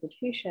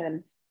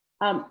interpretation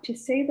to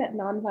say that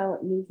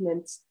nonviolent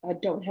movements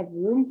don't have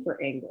room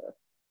for anger,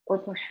 or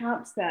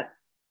perhaps that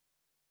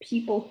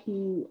people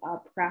who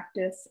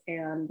practice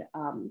and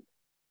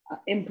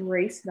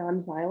embrace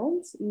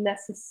nonviolence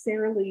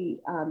necessarily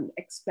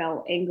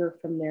expel anger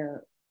from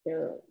their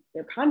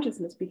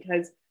consciousness,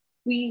 because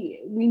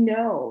we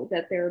know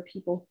that there are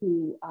people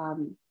who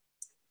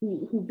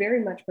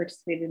very much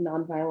participate in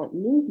nonviolent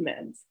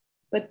movements,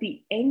 but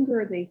the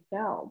anger they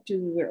felt due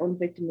to their own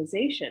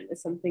victimization is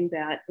something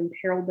that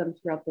imperiled them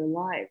throughout their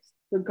lives,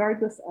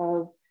 regardless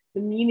of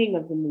the meaning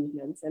of the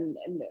movements and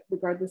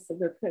regardless of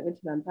their commitment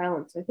to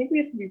nonviolence. So I think we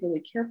have to be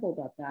really careful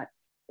about that.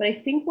 But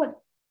I think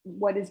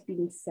what is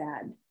being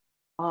said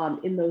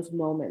in those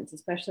moments,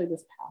 especially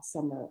this past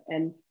summer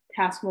and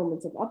past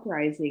moments of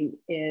uprising,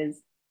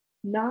 is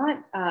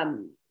not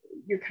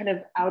you're kind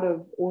of out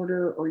of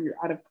order or you're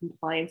out of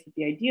compliance with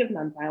the idea of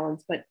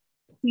nonviolence, but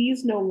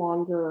please no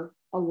longer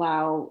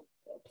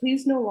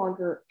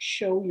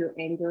show your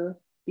anger,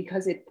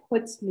 because it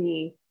puts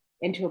me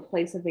into a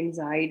place of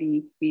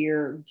anxiety,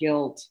 fear,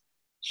 guilt,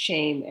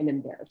 shame, and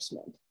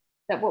embarrassment.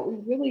 That what we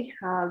really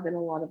have in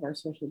a lot of our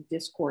social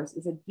discourse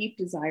is a deep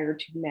desire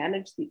to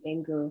manage the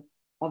anger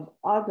of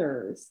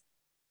others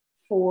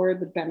for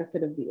the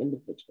benefit of the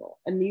individual.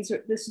 And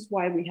this is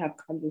why we have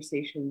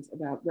conversations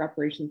about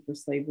reparations for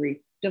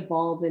slavery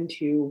devolve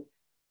into,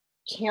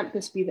 can't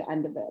this be the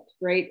end of it,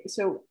 right?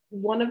 So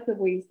one of the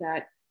ways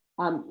that,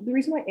 the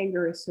reason why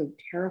anger is so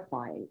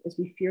terrifying is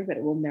we fear that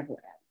it will never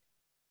end.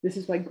 This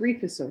is why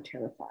grief is so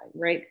terrifying,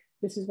 right?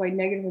 This is why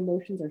negative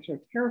emotions are so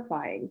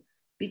terrifying,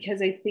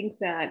 because I think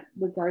that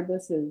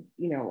regardless of,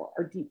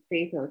 our deep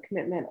faith or our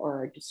commitment or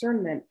our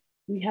discernment,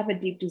 we have a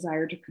deep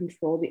desire to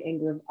control the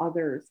anger of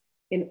others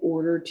in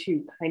order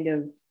to kind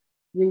of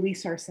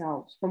release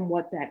ourselves from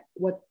what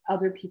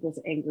other people's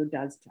anger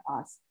does to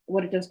us,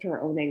 what it does to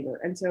our own anger.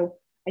 And so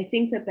I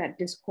think that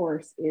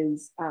discourse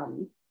is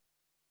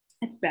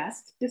at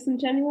best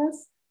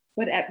disingenuous,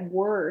 but at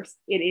worst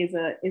it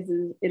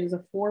is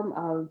a form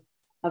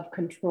of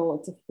control.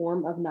 It's a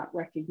form of not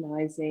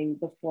recognizing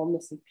the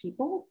formless of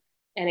people,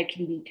 and it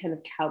can be kind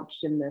of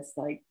couched in this,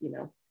 like,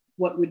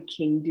 what would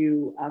King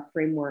do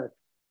framework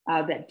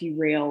that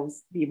derails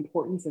the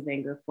importance of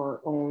anger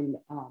for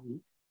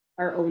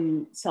our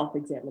own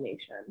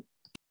self-examination.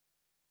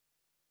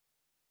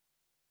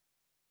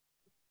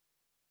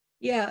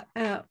 Yeah,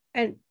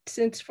 and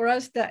since for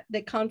us that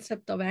the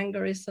concept of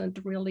anger isn't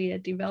really a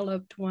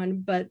developed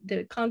one, but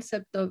the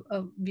concept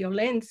of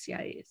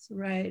violencia is,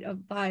 right, of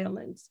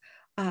violence,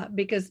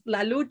 because la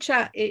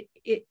lucha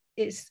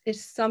is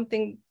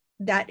something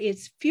that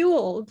is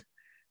fueled,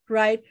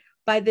 right,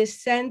 by the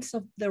sense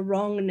of the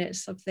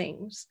wrongness of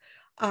things,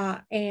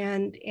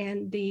 and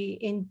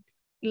the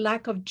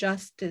lack of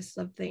justice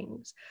of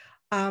things.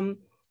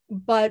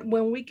 But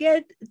when we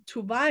get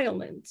to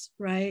violence,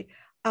 right,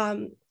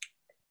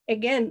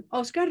 again,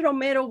 Oscar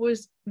Romero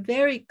was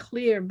very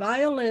clear.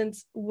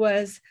 Violence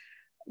was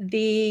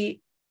the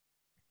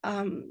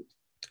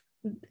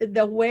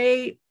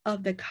way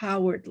of the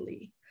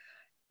cowardly.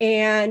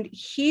 And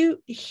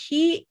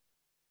he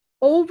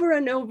over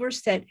and over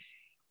said,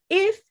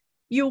 if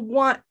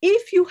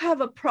you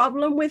have a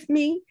problem with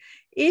me,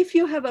 if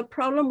you have a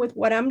problem with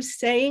what I'm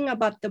saying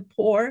about the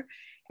poor,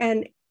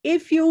 and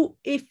if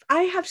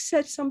I have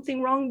said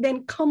something wrong,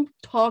 then come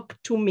talk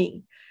to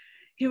me.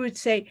 He would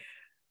say,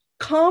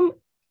 come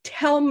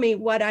tell me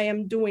what I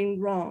am doing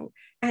wrong,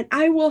 and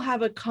I will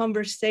have a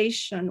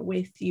conversation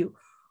with you.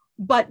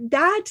 But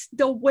that's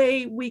the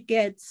way we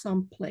get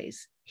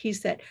someplace, he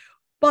said.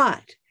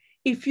 But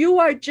if you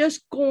are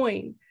just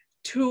going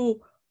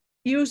to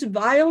use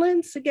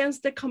violence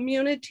against the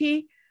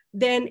community,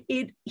 then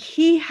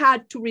he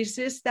had to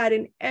resist that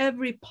in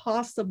every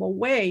possible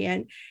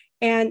way,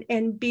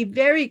 and be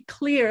very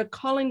clear,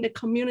 calling the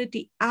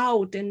community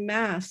out en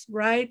masse,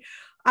 right?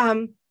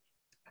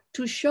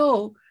 to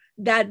show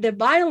that the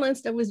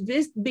violence that was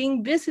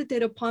being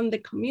visited upon the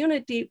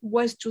community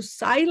was to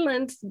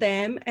silence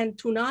them and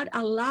to not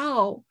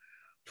allow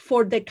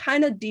for the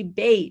kind of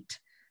debate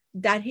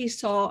that he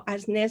saw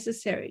as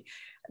necessary.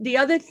 The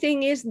other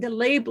thing is the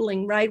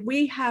labeling, right?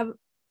 We have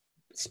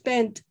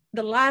spent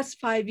the last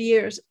 5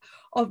 years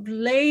of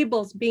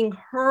labels being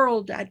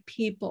hurled at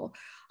people.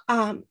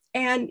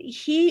 And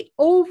he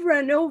over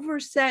and over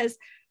says,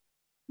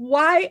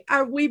 why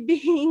are we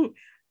being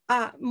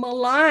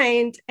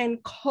maligned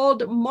and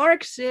called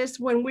Marxist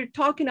when we're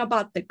talking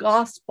about the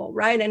gospel,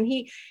 right? And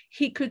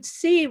he could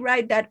see,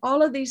 right, that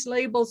all of these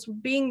labels were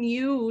being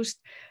used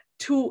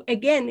to,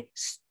 again,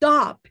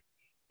 stop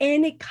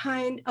any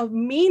kind of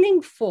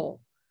meaningful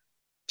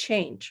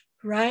change,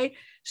 right?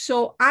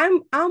 So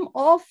I'm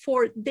all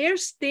for,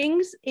 there's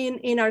things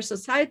in our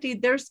society,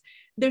 there's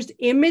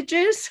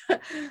images,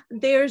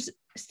 there's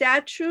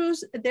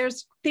statues,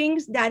 there's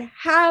things that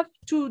have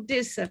to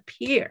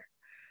disappear.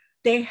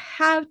 They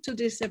have to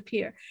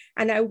disappear.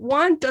 And I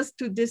want us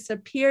to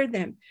disappear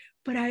them,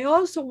 but I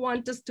also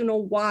want us to know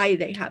why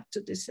they have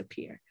to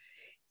disappear.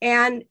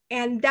 And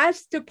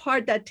that's the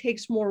part that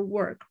takes more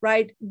work,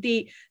 right?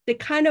 The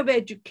kind of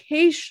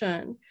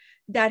education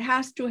that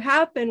has to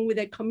happen with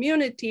a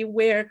community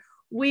where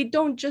we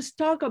don't just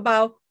talk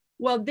about,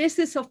 well, this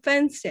is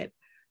offensive.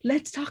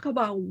 Let's talk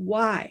about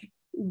why.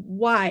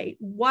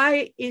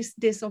 Why is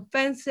this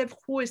offensive?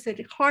 Who is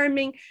it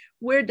harming?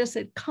 Where does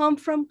it come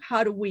from?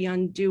 How do we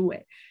undo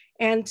it?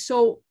 And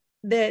so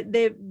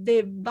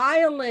the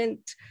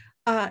violent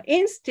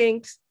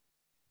instincts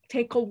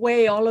take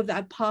away all of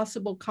that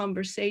possible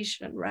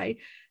conversation, right?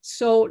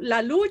 So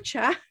La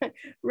Lucha,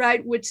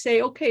 right, would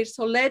say, okay,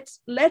 so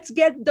let's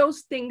get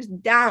those things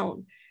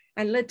down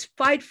and let's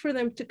fight for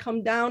them to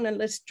come down and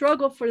let's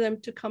struggle for them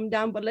to come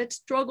down, but let's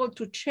struggle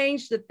to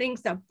change the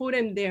things that put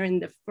them there in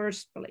the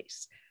first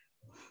place.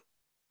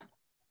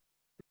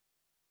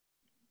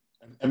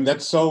 And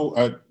that's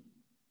so,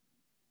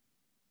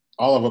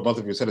 all of what both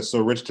of you said is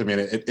so rich to me.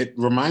 And it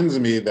reminds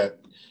me that,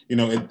 you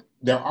know,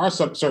 there are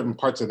some certain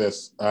parts of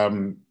this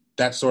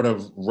that sort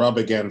of rub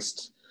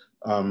against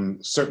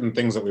certain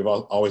things that we've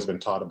always been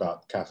taught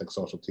about Catholic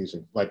social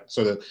teaching, like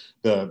sort of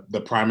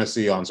the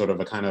primacy on sort of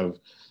a kind of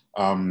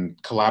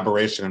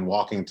collaboration and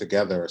walking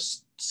together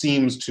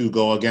seems to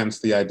go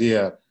against the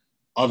idea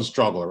of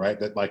struggle, right?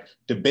 That like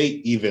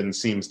debate even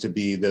seems to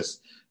be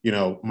this, you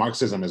know,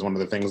 Marxism is one of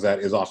the things that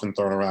is often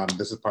thrown around.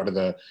 This is part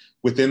of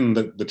within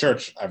the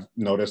church, I've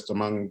noticed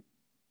among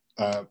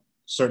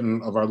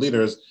certain of our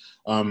leaders,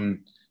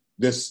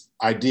 this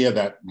idea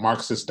that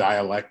Marxist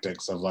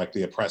dialectics of like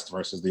the oppressed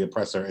versus the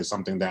oppressor is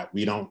something that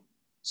we don't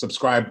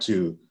subscribe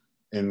to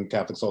in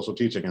Catholic social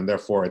teaching, and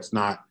therefore it's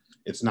not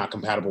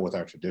compatible with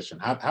our tradition.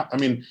 I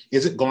mean,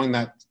 is it going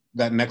that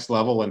next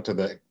level into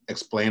the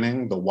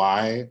explaining the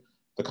why,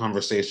 the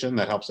conversation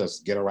that helps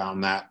us get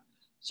around that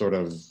sort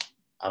of,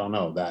 I don't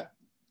know, that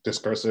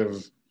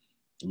discursive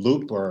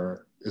loop,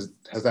 or is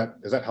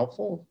that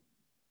helpful?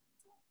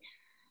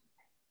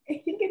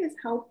 I think it is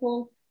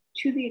helpful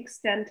to the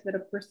extent that a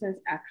person is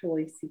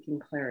actually seeking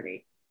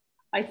clarity.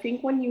 I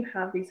think when you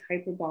have these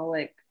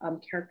hyperbolic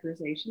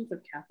characterizations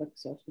of Catholic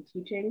social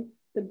teaching,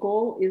 the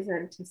goal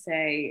isn't to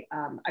say,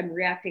 I'm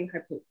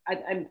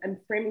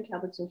framing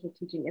Catholic social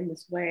teaching in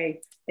this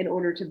way in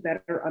order to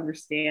better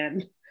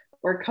understand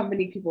or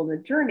accompany people in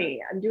the journey.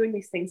 I'm doing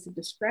these things to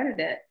discredit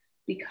it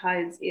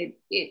because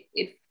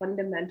it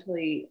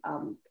fundamentally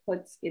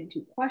puts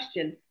into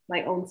question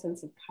my own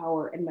sense of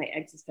power and my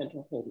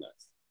existential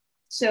wholeness.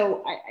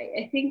 So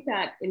I think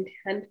that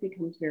intent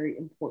becomes very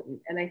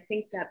important. And I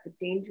think that the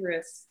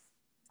dangerous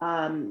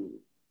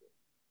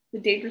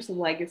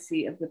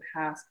legacy of the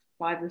past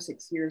 5 or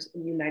 6 years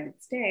in the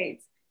United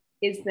States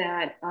is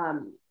that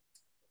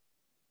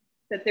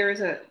that there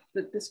is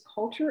this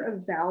culture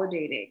of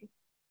validating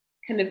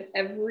kind of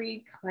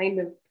every kind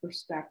of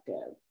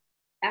perspective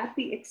at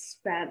the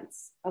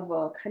expense of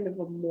a kind of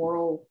a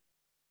moral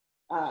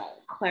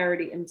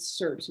clarity and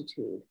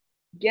certitude,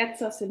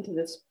 gets us into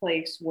this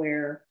place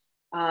where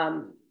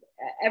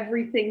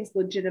everything's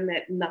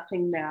legitimate,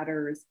 nothing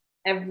matters,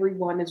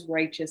 everyone is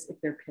righteous if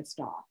they're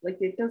pissed off. Like,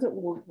 it doesn't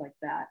work like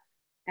that.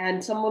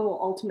 And someone will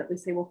ultimately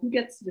say, well, who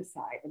gets to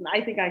decide? And I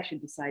think I should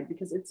decide,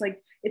 because it's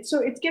like,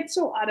 it gets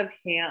so out of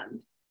hand,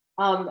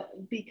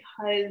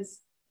 because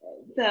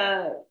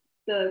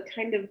the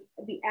kind of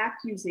the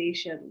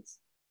accusations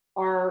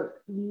are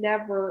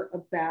never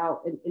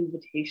about an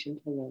invitation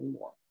to learn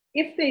more.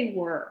 If they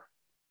were,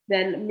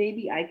 then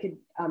maybe I could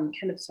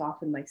kind of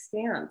soften my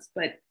stance.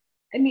 But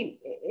I mean,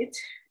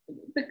 it's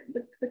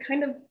the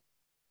kind of,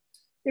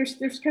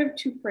 there's kind of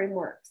two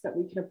frameworks that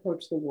we can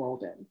approach the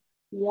world in.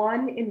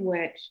 One in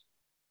which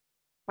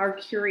our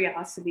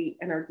curiosity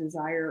and our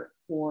desire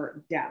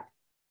for depth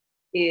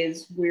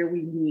is where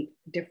we meet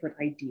different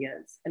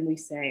ideas. And we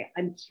say,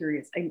 I'm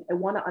curious, I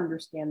want to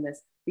understand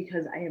this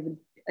because I have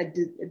a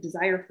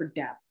desire for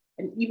depth.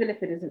 And even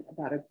if it isn't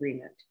about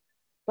agreement.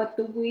 But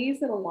the ways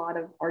that a lot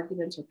of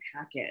arguments are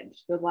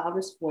packaged, the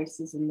loudest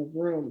voices in the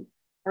room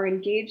are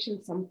engaged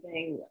in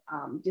something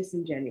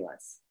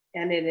disingenuous.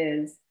 And it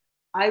is,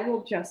 I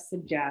will just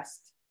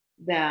suggest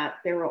that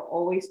there will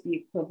always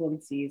be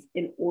equivalencies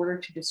in order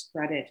to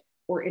discredit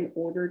or in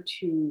order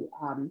to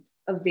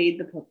evade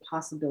the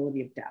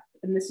possibility of death.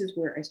 And this is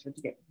where I start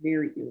to get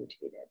very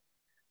irritated,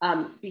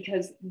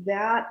 because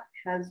that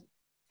has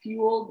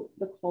fueled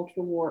the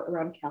culture war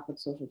around Catholic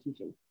social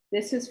teaching.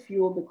 This has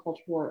fueled the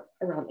culture war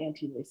around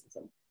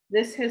anti-racism.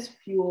 This has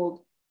fueled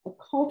a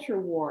culture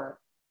war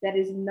that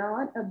is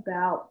not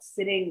about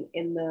sitting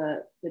in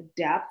the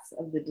depths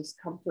of the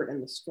discomfort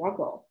and the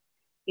struggle.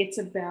 It's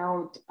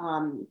about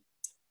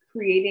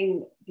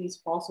creating these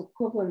false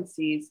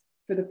equivalencies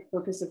for the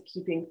purpose of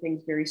keeping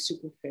things very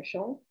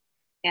superficial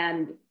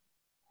and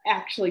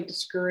actually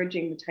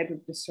discouraging the type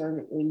of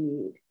discernment we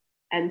need.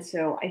 And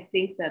so I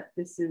think that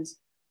these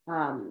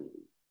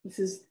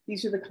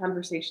are the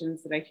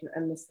conversations that I hear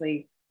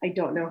endlessly. I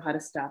don't know how to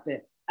stop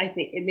it. I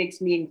think it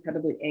makes me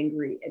incredibly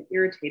angry and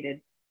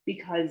irritated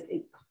because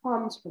it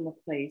comes from a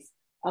place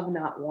of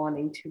not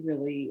wanting to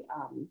really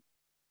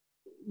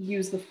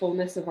use the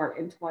fullness of our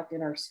intellect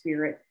and our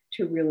spirit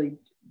to really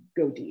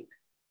go deep.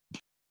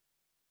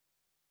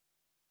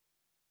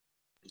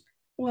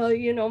 Well,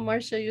 you know,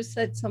 Marcia, you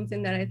said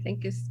something that I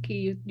think is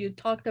key. You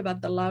talked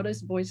about the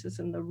loudest voices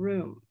in the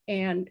room.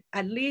 And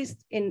at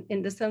least in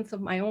the sense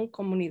of my own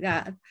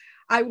comunidad,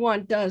 I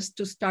want us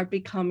to start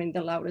becoming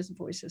the loudest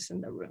voices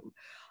in the room.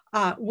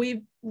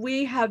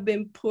 We have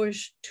been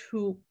pushed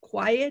to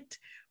quiet.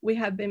 We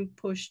have been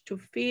pushed to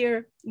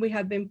fear. We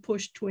have been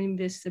pushed to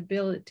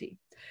invisibility.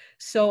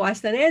 So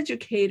as an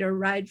educator,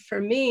 right, for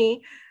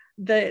me,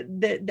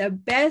 the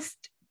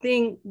best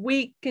thing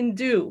we can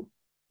do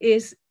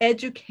is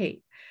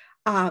educate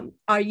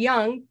our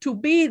young to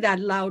be that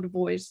loud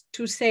voice,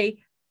 to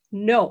say,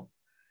 no,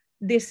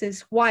 this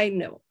is why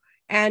no.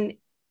 And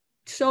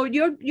so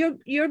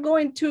you're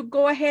going to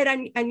go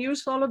ahead and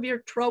use all of your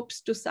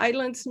tropes to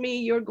silence me.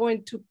 You're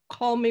going to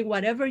call me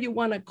whatever you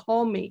want to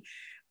call me,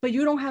 but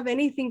you don't have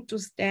anything to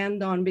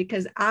stand on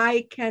because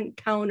I can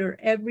counter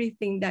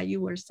everything that you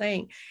were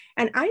saying.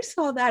 And I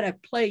saw that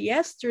at play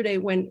yesterday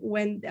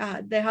when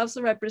the House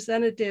of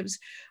Representatives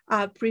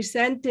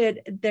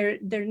presented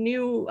their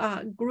new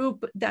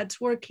group that's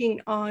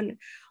working on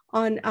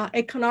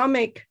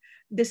economic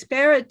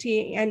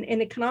disparity and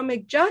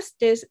economic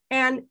justice.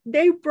 And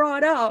they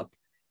brought up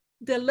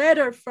the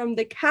letter from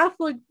the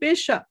Catholic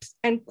bishops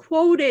and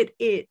quoted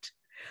it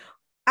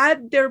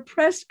at their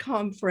press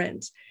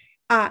conference.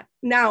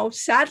 Now,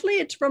 sadly,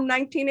 it's from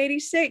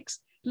 1986.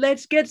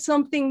 Let's get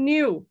something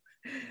new.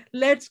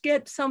 Let's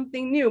get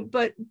something new.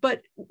 But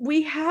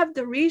we have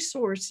the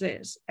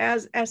resources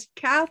as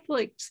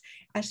Catholics,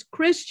 as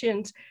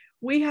Christians.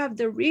 We have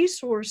the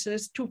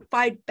resources to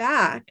fight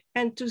back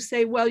and to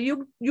say, well,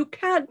 you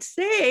can't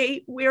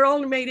say we're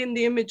all made in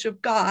the image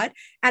of God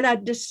and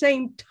at the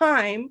same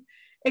time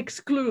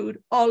exclude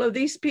all of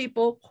these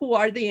people who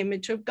are the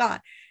image of God.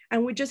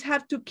 And we just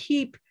have to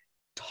keep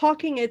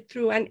talking it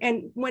through.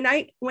 And when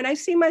I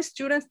see my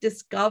students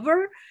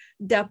discover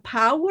the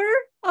power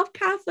of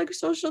Catholic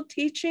social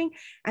teaching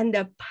and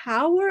the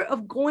power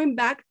of going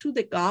back to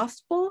the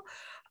gospel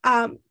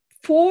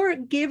for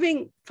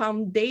giving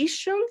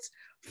foundations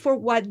for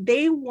what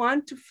they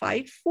want to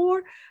fight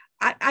for,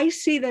 I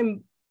see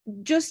them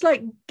just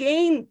like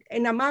gain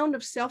an amount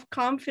of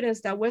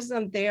self-confidence that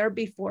wasn't there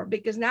before,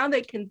 because now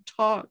they can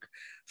talk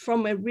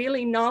from a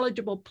really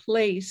knowledgeable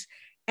place,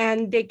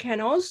 and they can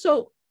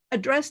also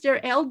address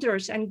their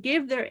elders and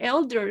give their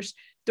elders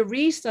the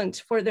reasons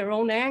for their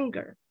own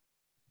anger.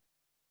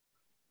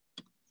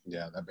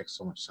 Yeah, that makes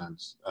so much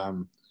sense.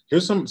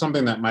 Here's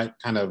something that might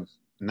kind of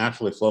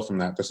naturally flow from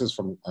that. This is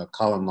from a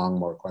Colin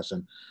Longmore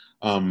question.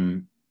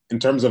 In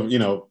terms of,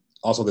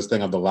 also this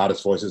thing of the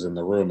loudest voices in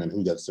the room and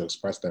who gets to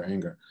express their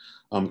anger.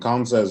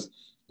 Colin says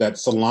that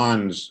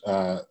Solange,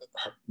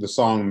 the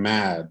song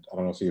Mad, I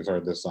don't know if you've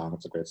heard this song,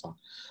 it's a great song,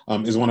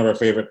 is one of her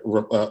favorite,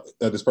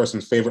 this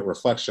person's favorite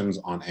reflections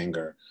on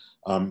anger,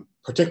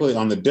 particularly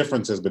on the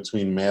differences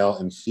between male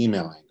and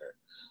female anger.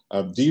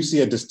 Do you see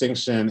a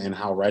distinction in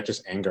how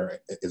righteous anger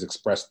is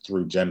expressed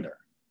through gender?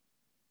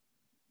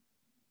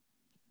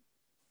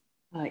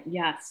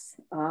 Yes,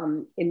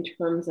 in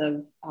terms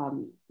of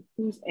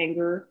whose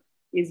anger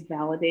is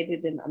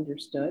validated and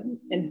understood,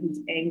 and whose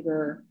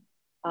anger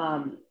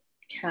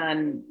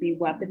can be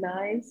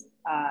weaponized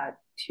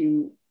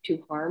to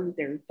harm.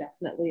 There's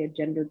definitely a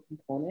gendered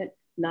component,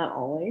 not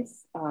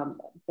always,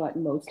 but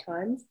most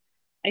times.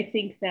 I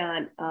think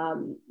that I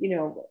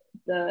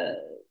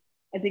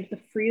think the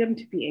freedom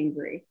to be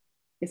angry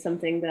is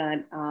something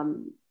that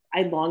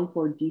I long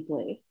for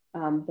deeply.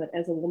 But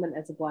as a woman,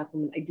 as a Black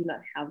woman, I do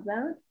not have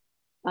that.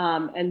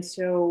 And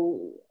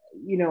so,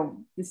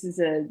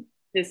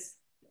 this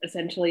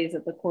essentially is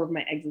at the core of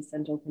my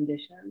existential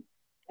condition.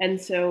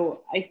 And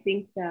so I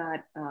think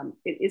that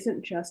it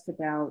isn't just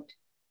about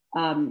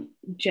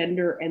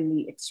gender and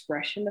the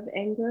expression of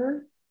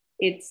anger.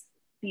 It's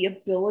the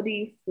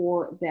ability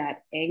for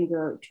that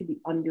anger to be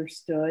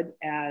understood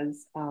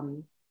as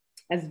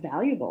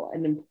valuable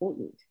and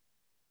important.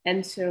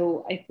 And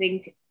so I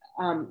think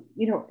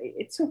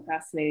it's so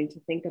fascinating to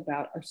think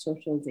about our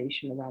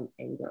socialization around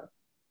anger.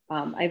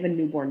 I have a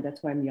newborn,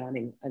 that's why I'm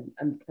yawning.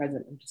 I'm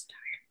present, I'm just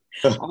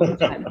tired all the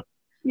time.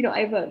 I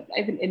have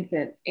an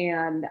infant,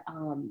 and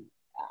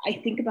I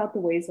think about the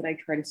ways that I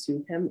try to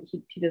soothe him.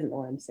 He doesn't know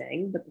what I'm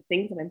saying, but the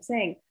things that I'm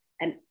saying,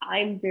 and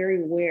I'm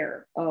very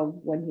aware of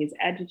when he is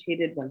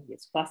agitated, when he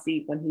is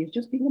fussy, when he is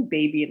just being a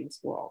baby in this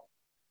world.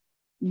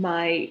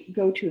 My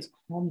go-to is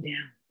calm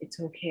down. It's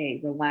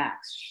okay,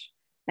 relax.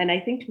 And I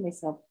think to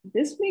myself,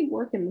 this may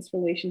work in this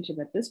relationship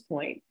at this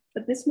point,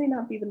 but this may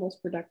not be the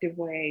most productive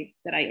way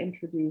that I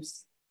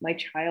introduce my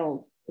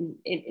child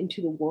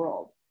into the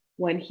world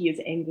when he is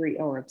angry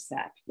or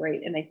upset,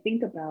 right? And I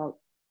think about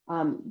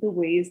the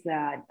ways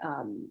that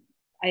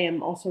I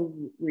am also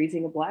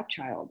raising a Black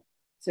child.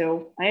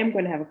 So I am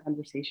going to have a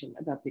conversation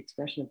about the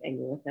expression of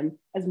anger with him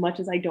as much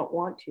as I don't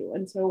want to.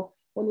 And so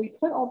when we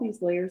put all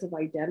these layers of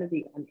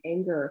identity on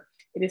anger,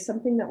 it is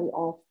something that we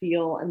all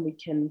feel, and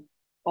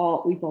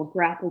we've all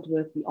grappled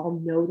with. We all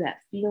know that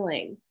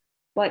feeling.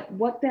 But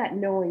what that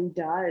knowing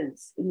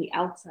does in the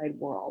outside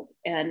world,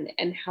 and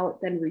how it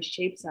then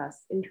reshapes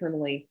us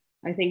internally,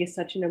 I think is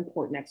such an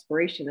important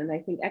exploration. And I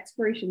think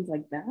explorations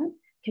like that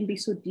can be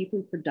so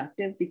deeply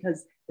productive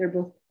because they're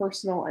both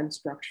personal and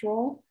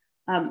structural.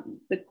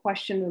 The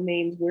question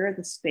remains, where are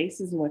the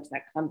spaces in which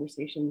that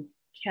conversation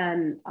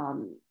can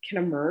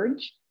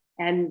emerge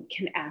and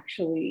can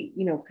actually,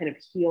 kind of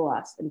heal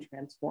us and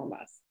transform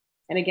us.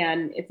 And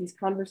again, if these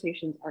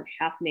conversations aren't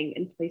happening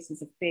in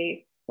places of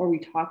faith where we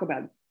talk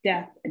about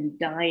death and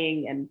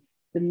dying and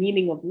the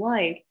meaning of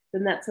life,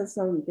 then that says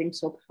something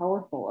so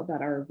powerful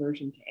about our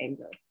aversion to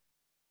anger.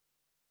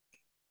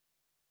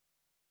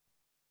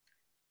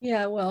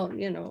 Yeah, well,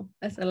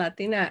 as a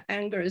Latina,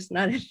 anger is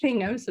not a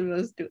thing I'm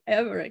supposed to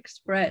ever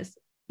express.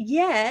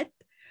 Yet,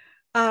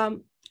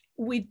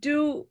 we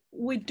do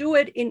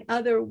it in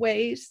other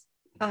ways,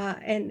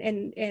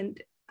 and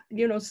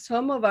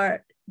some of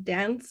our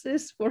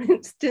dances, for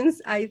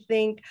instance, I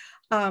think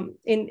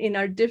in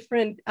our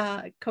different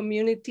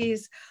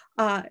communities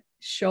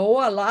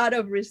show a lot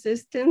of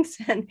resistance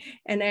and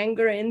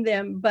anger in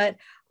them. But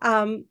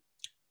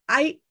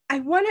I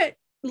want to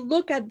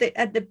look at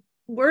the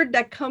word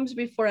that comes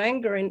before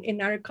anger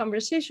in our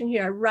conversation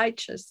here,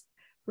 righteous,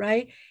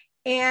 right?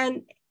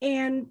 And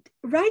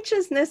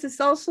righteousness is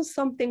also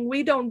something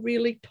we don't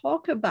really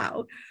talk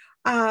about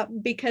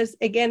because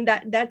again,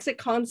 that's a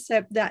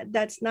concept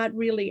that's not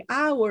really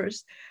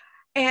ours.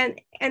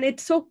 And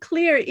it's so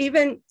clear,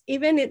 even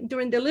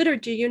during the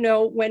liturgy,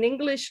 when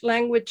English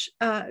language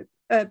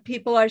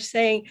people are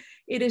saying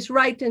it is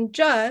right and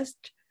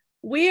just,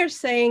 we are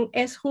saying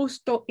es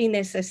justo y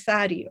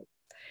necesario.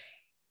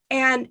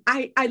 And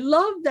I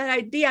love that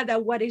idea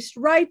that what is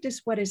right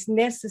is what is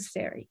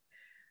necessary.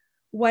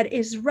 What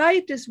is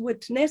right is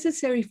what's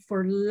necessary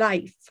for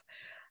life.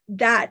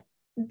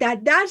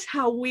 That's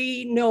how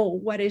we know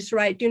what is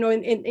right.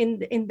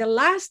 In the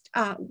last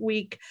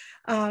week,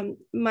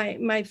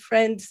 my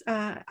friends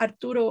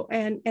Arturo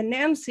and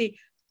Nancy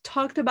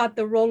talked about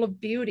the role of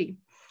beauty.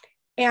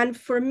 And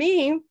for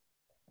me,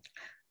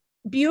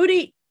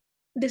 beauty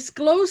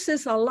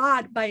discloses a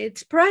lot by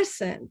its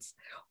presence,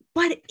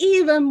 but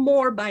even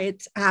more by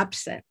its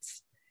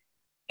absence.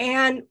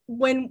 And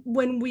when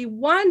we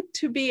want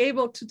to be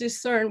able to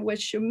discern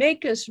what should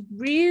make us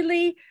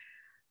really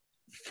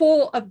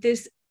full of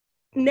this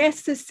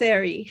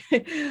necessary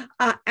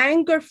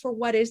anger for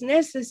what is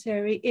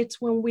necessary,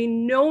 it's when we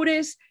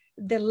notice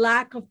the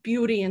lack of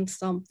beauty in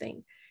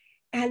something.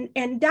 And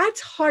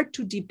that's hard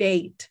to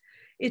debate.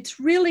 It's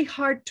really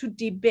hard to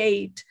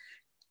debate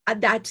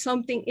that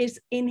something is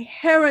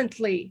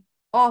inherently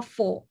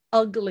awful,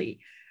 ugly,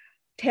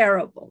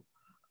 terrible.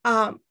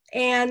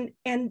 And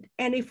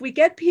if we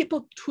get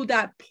people to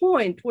that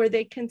point where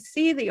they can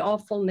see the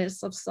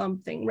awfulness of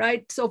something,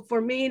 right? So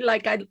for me,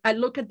 like I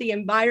look at the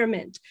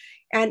environment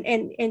and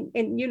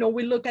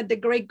we look at the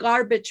great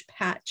garbage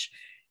patch.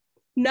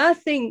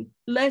 Nothing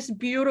less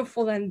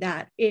beautiful than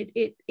that.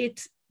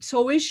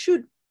 So it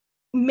should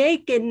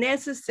make it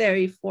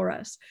necessary for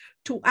us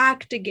to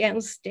act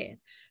against it,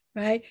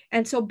 right?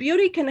 And so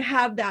beauty can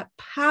have that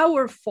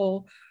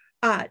powerful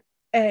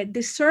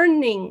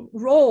discerning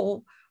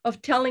role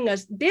of telling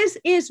us this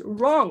is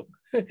wrong.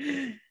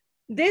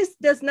 This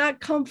does not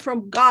come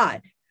from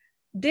God.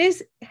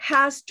 This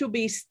has to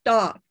be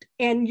stopped.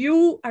 And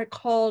you are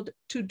called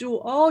to do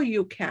all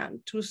you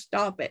can to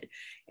stop it.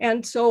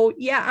 And so,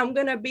 yeah, I'm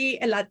going to be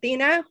a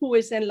Latina who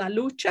is in la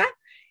lucha,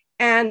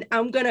 and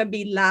I'm going to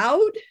be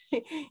loud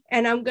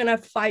and I'm going to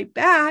fight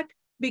back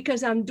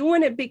because I'm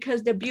doing it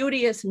because the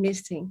beauty is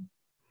missing.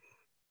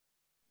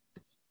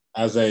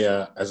 As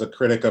a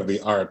critic of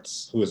the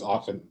arts, who is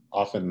often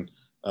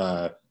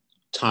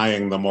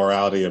tying the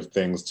morality of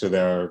things to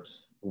their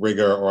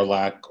rigor or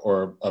lack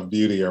or of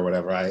beauty or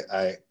whatever,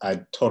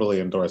 I totally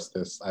endorse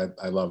this.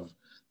 I love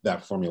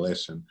that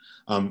formulation.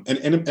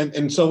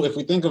 And so if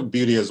we think of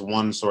beauty as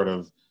one sort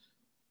of,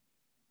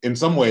 in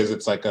some ways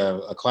it's like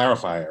a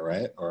clarifier,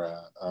 right? Or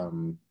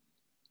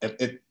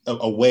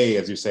a way,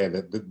 as you say,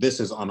 that this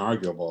is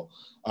unarguable.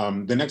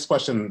 The next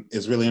question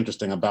is really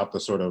interesting about the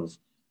sort of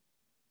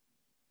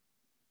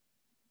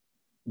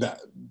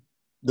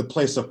the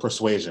place of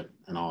persuasion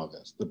in all of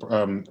this.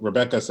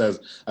 Rebecca says,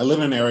 I live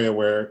in an area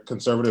where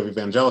conservative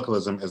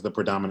evangelicalism is the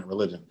predominant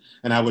religion.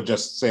 And I would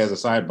just say as a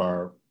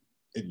sidebar,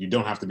 you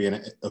don't have to be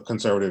a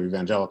conservative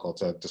evangelical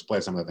to display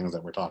some of the things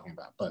that we're talking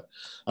about. But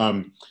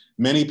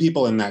many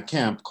people in that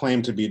camp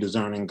claim to be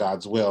discerning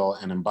God's will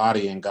and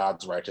embodying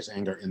God's righteous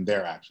anger in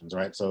their actions,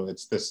 right? So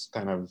it's this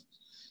kind of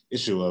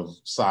issue of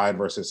side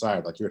versus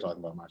side, like you were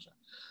talking about,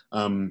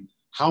 Marsha.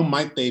 How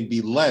might they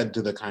be led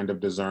to the kind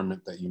of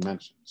discernment that you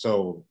mentioned?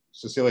 So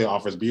Cecilia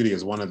offers beauty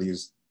as one of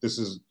these. This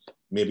is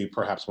maybe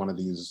perhaps one of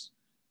these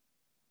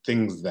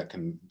things that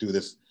can do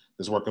this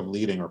work of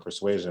leading or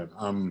persuasion.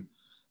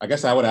 I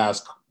guess I would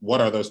ask,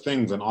 what are those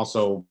things? And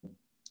also,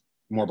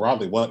 more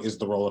broadly, what is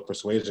the role of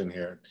persuasion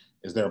here?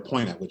 Is there a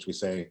point at which we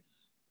say,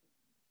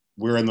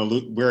 we're in La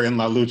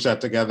Lucha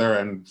together,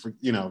 and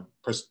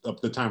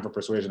the time for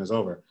persuasion is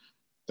over?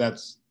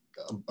 That's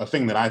a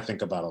thing that I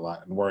think about a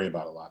lot and worry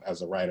about a lot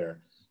as a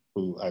writer,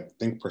 who I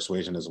think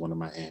persuasion is one of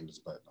my aims,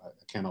 but I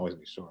can't always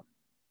be sure.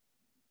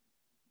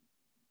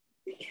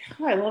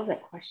 Oh, I love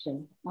that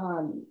question,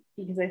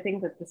 because I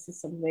think that this is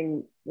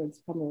something that's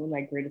probably one of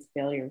my greatest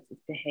failures, is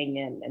to hang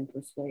in and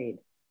persuade.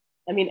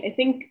 I mean, I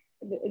think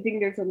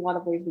there's a lot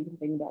of ways we can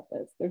think about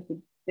this.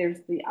 There's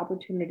the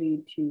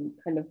opportunity to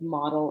kind of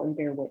model and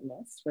bear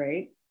witness,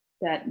 right?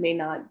 That may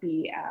not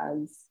be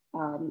as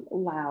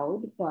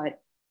loud, but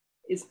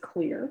is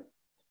clear.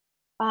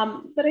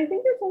 But I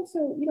think there's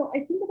also,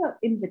 I think about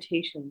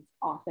invitations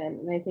often,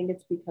 and I think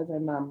it's because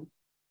I'm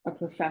a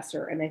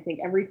professor, and I think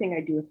everything I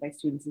do with my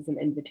students is an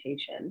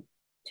invitation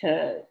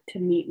to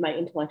meet my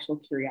intellectual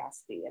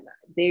curiosity, and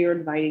they are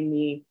inviting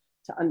me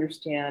to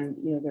understand,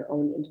 their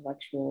own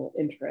intellectual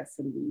interests,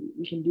 and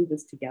we can do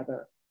this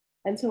together.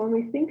 And so when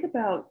we think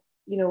about,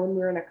 when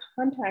we're in a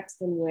context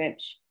in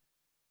which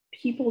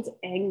people's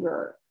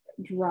anger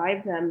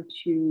drive them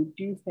to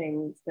do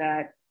things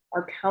that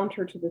are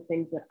counter to the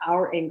things that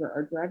our anger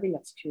are driving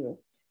us to,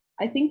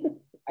 I think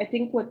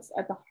what's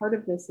at the heart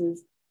of this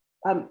is,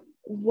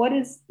 what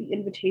is the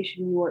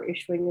invitation you are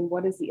issuing, and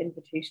what is the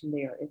invitation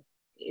they are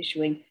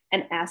issuing,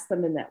 and ask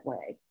them in that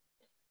way.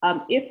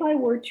 If I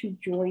were to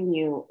join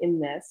you in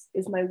this,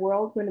 is my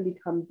world going to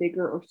become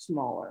bigger or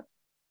smaller?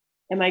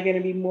 Am I going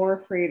to be more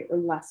afraid or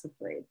less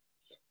afraid?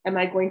 Am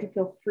I going to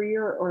feel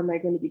freer, or am I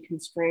going to be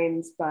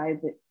constrained by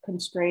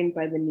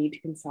the need to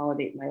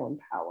consolidate my own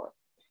power?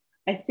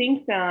 I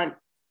think that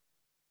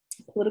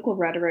political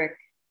rhetoric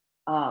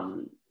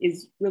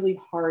is really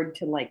hard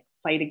to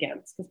fight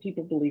against, because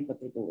people believe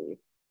what they believe.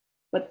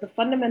 But the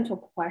fundamental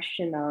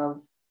question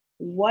of,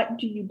 what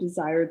do you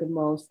desire the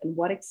most, and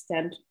what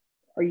extent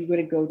are you going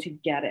to go to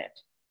get it,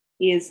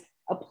 is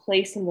a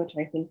place in which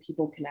I think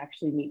people can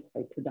actually meet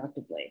quite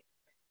productively.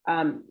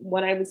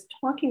 When I was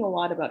talking a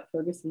lot about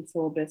Ferguson's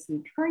syllabus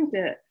and trying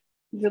to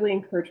really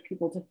encourage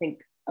people to think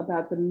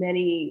about the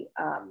many,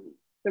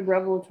 the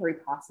revelatory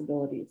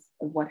possibilities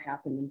of what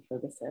happened in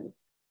Ferguson,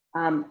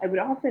 I would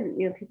often,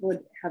 people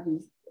would have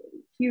these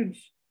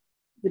huge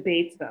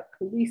debates about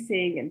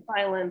policing and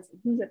violence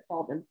and who's at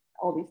fault and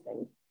all these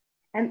things.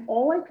 And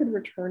all I could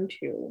return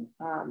to,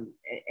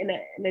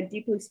 in a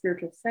deeply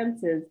spiritual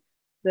sense, is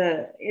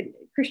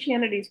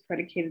Christianity is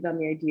predicated on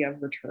the idea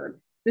of return.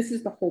 This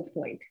is the whole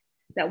point,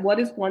 that what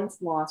is once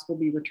lost will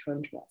be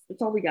returned to us.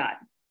 That's all we got.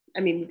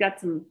 I mean, we've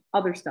got some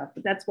other stuff,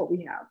 but that's what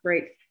we have,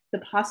 right? The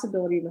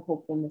possibility and the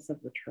hopefulness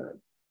of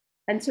return.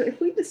 And so if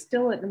we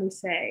distill it and we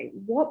say,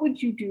 what would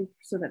you do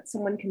so that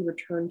someone can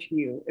return to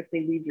you if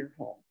they leave your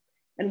home?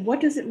 And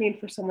what does it mean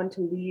for someone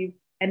to leave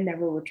and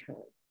never return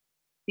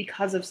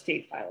because of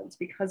state violence,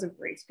 because of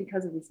race,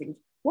 because of these things?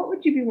 What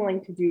would you be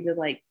willing to do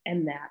to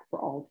end that for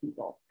all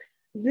people?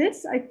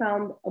 This, I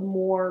found, a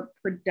more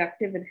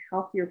productive and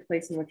healthier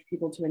place in which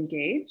people to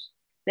engage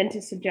than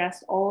to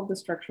suggest all of the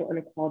structural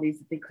inequalities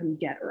that they couldn't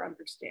get or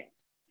understand.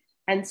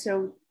 And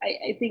so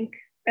I think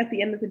at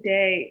the end of the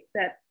day,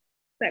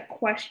 that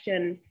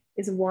question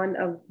is one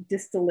of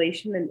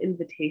distillation and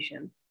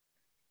invitation.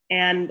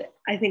 And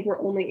I think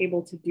we're only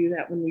able to do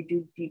that when we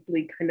do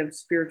deeply kind of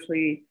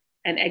spiritually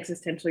and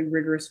existentially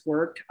rigorous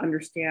work to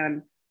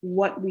understand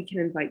what we can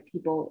invite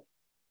people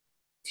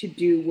to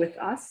do with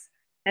us,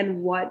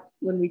 and what,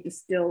 when we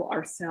distill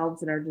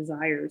ourselves and our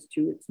desires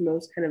to its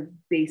most kind of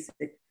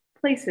basic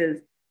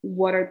places,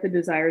 what are the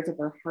desires of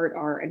our heart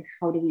are, and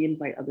how do we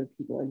invite other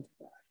people into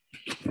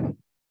that?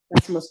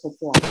 That's the most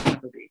hopeful I can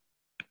ever be.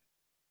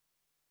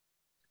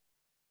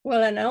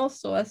 Well, and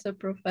also as a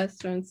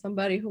professor and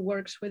somebody who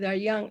works with our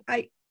young,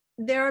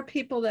 there are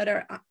people that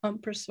are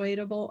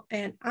unpersuadable,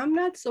 and I'm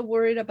not so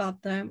worried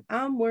about them.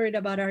 I'm worried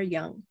about our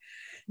young.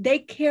 They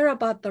care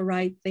about the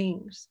right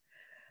things.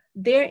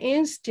 Their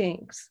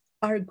instincts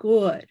are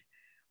good,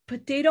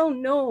 but they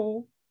don't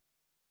know,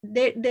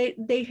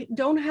 they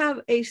don't have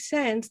a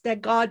sense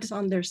that God's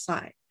on their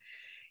side.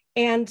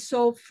 And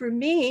so for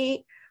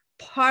me,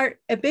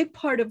 a big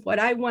part of what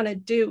I want to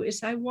do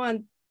is I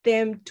want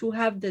them to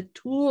have the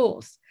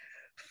tools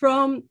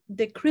from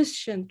the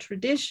Christian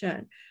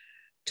tradition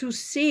to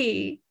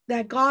see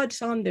that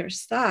God's on their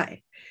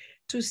side,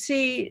 to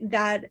see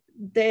that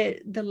the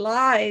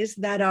lies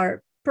that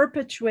are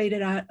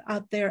perpetuated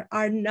out there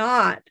are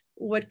not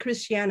what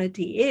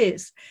Christianity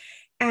is,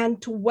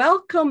 and to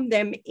welcome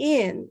them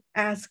in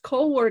as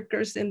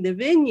co-workers in the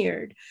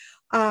vineyard,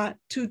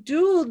 to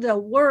do the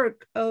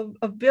work of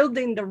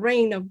building the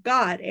reign of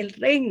God, el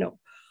reino.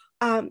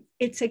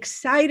 It's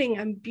exciting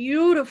and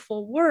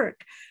beautiful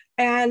work.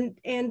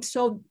 And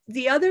so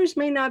the others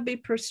may not be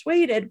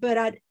persuaded, but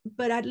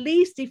at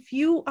least if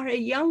you are a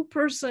young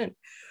person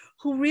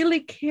who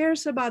really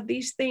cares about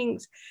these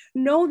things,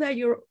 know that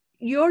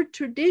your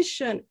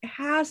tradition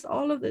has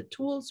all of the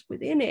tools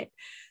within it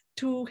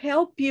to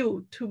help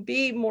you to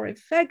be more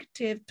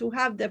effective, to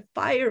have the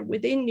fire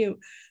within you,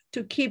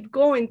 to keep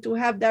going, to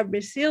have that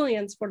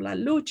resilience for la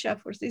lucha,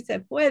 for si se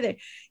puede.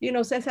 You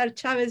know, Cesar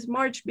Chavez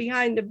marched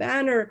behind the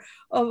banner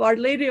of Our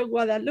Lady of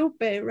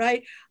Guadalupe,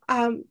 right?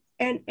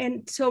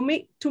 And so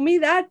to me,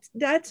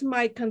 that's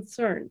my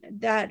concern,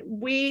 that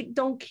we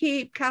don't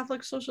keep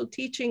Catholic social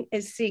teaching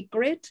a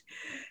secret,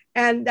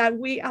 and that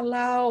we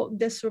allow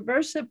the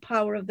subversive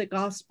power of the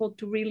gospel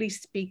to really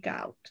speak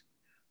out.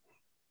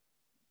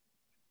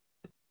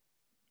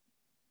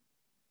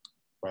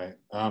 Right.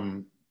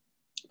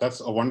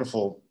 That's a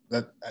wonderful,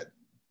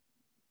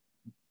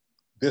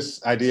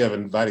 this idea of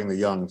inviting the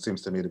young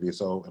seems to me to be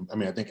so, I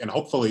mean, I think, and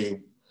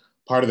hopefully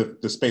part of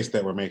the space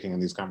that we're making in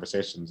these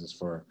conversations is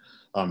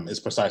is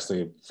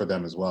precisely for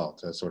them as well,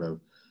 to sort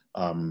of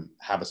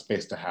have a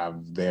space to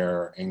have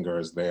their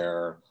angers,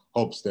 their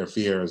hopes, their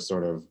fears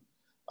sort of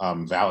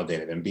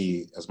validated and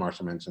be, as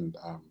Marcia mentioned,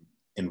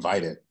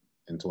 invited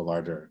into a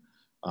larger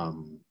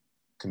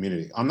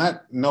community. On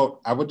that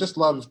note, I would just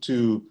love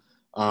to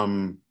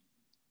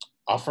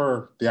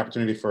offer the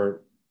opportunity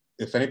for,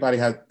 if anybody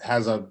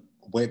has a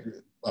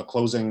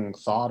closing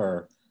thought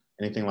or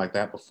anything like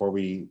that before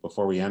we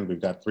end.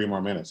 We've got 3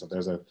 more minutes. If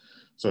there's a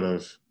sort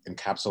of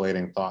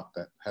encapsulating thought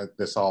that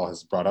this all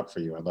has brought up for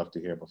you, I'd love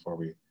to hear before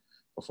we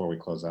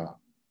close out.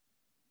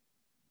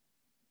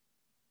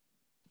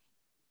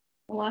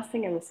 The last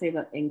thing I will say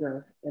about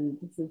anger, and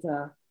this is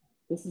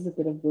a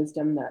bit of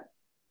wisdom that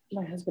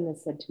my husband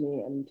has said to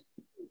me, and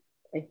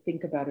I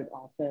think about it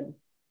often.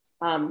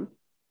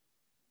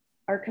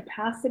 Our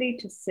capacity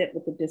to sit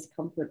with the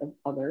discomfort of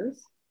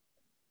others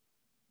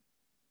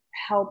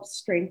helps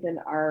strengthen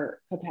our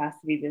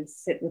capacity to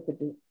sit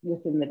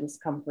within the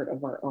discomfort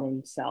of our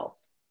own self.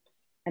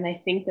 And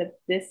I think that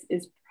this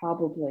is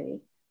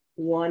probably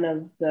one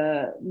of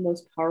the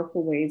most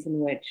powerful ways in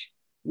which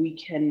we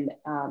can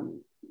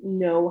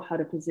know how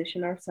to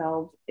position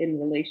ourselves in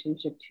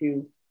relationship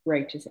to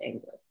righteous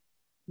anger.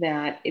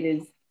 That it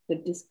is the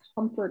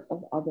discomfort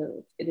of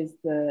others. It is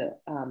the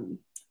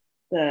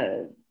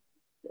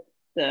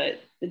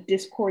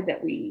discord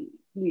that we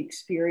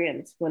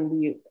experience when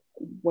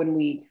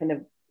we kind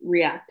of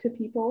react to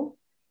people,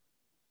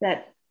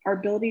 that our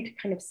ability to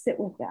kind of sit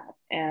with that,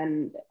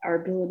 and our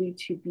ability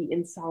to be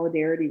in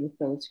solidarity with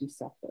those who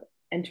suffer,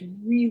 and to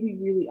really,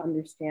 really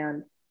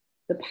understand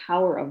the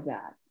power of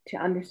that, to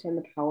understand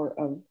the power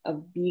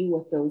of being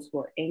with those who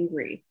are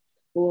angry,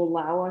 will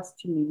allow us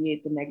to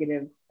mediate the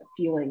negative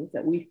feelings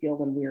that we feel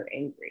when we are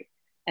angry.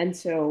 And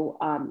so,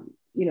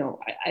 you know,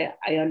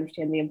 I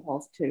understand the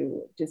impulse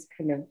to just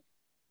kind of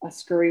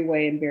scurry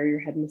away and bury your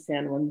head in the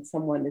sand when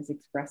someone is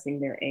expressing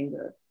their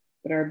anger.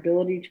 But our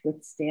ability to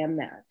withstand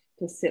that,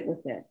 to sit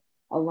with it,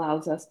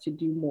 allows us to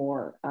do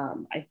more,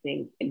 I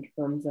think, in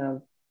terms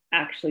of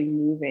actually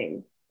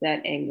moving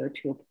that anger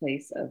to a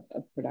place of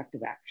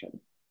productive action.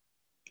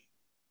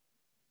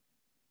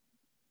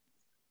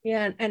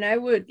 Yeah, and I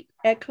would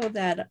echo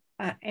that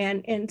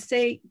and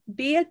say,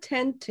 be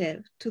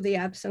attentive to the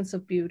absence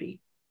of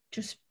beauty.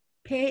 Just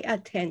pay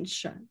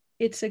attention.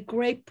 It's a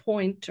great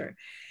pointer.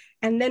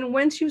 And then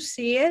once you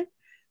see it,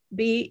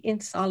 be in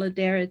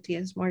solidarity,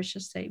 as Marcia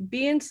said.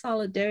 Be in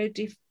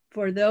solidarity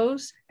for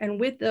those and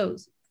with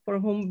those for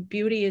whom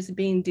beauty is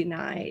being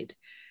denied.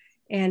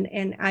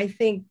 And I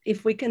think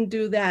if we can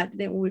do that,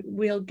 then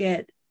we'll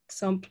get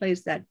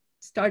someplace that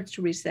starts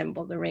to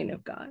resemble the reign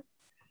of God.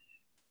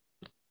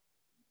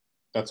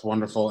 That's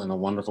wonderful, and a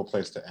wonderful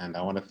place to end.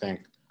 I want to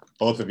thank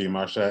both of you,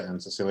 Marcia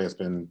and Cecilia. It's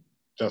been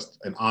just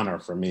an honor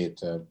for me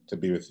to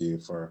be with you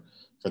for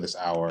this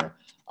hour.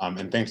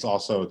 And thanks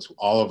also to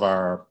all of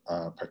our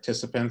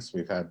participants.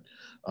 We've had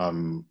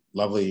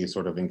lovely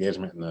sort of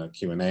engagement in the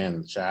Q&A and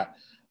in the chat.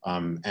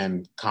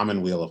 And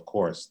Commonweal, of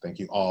course. Thank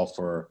you all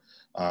for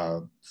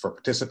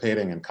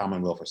participating, and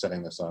Commonweal for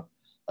setting this up.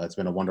 It's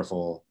been a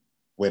wonderful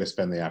way to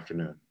spend the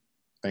afternoon.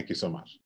 Thank you so much.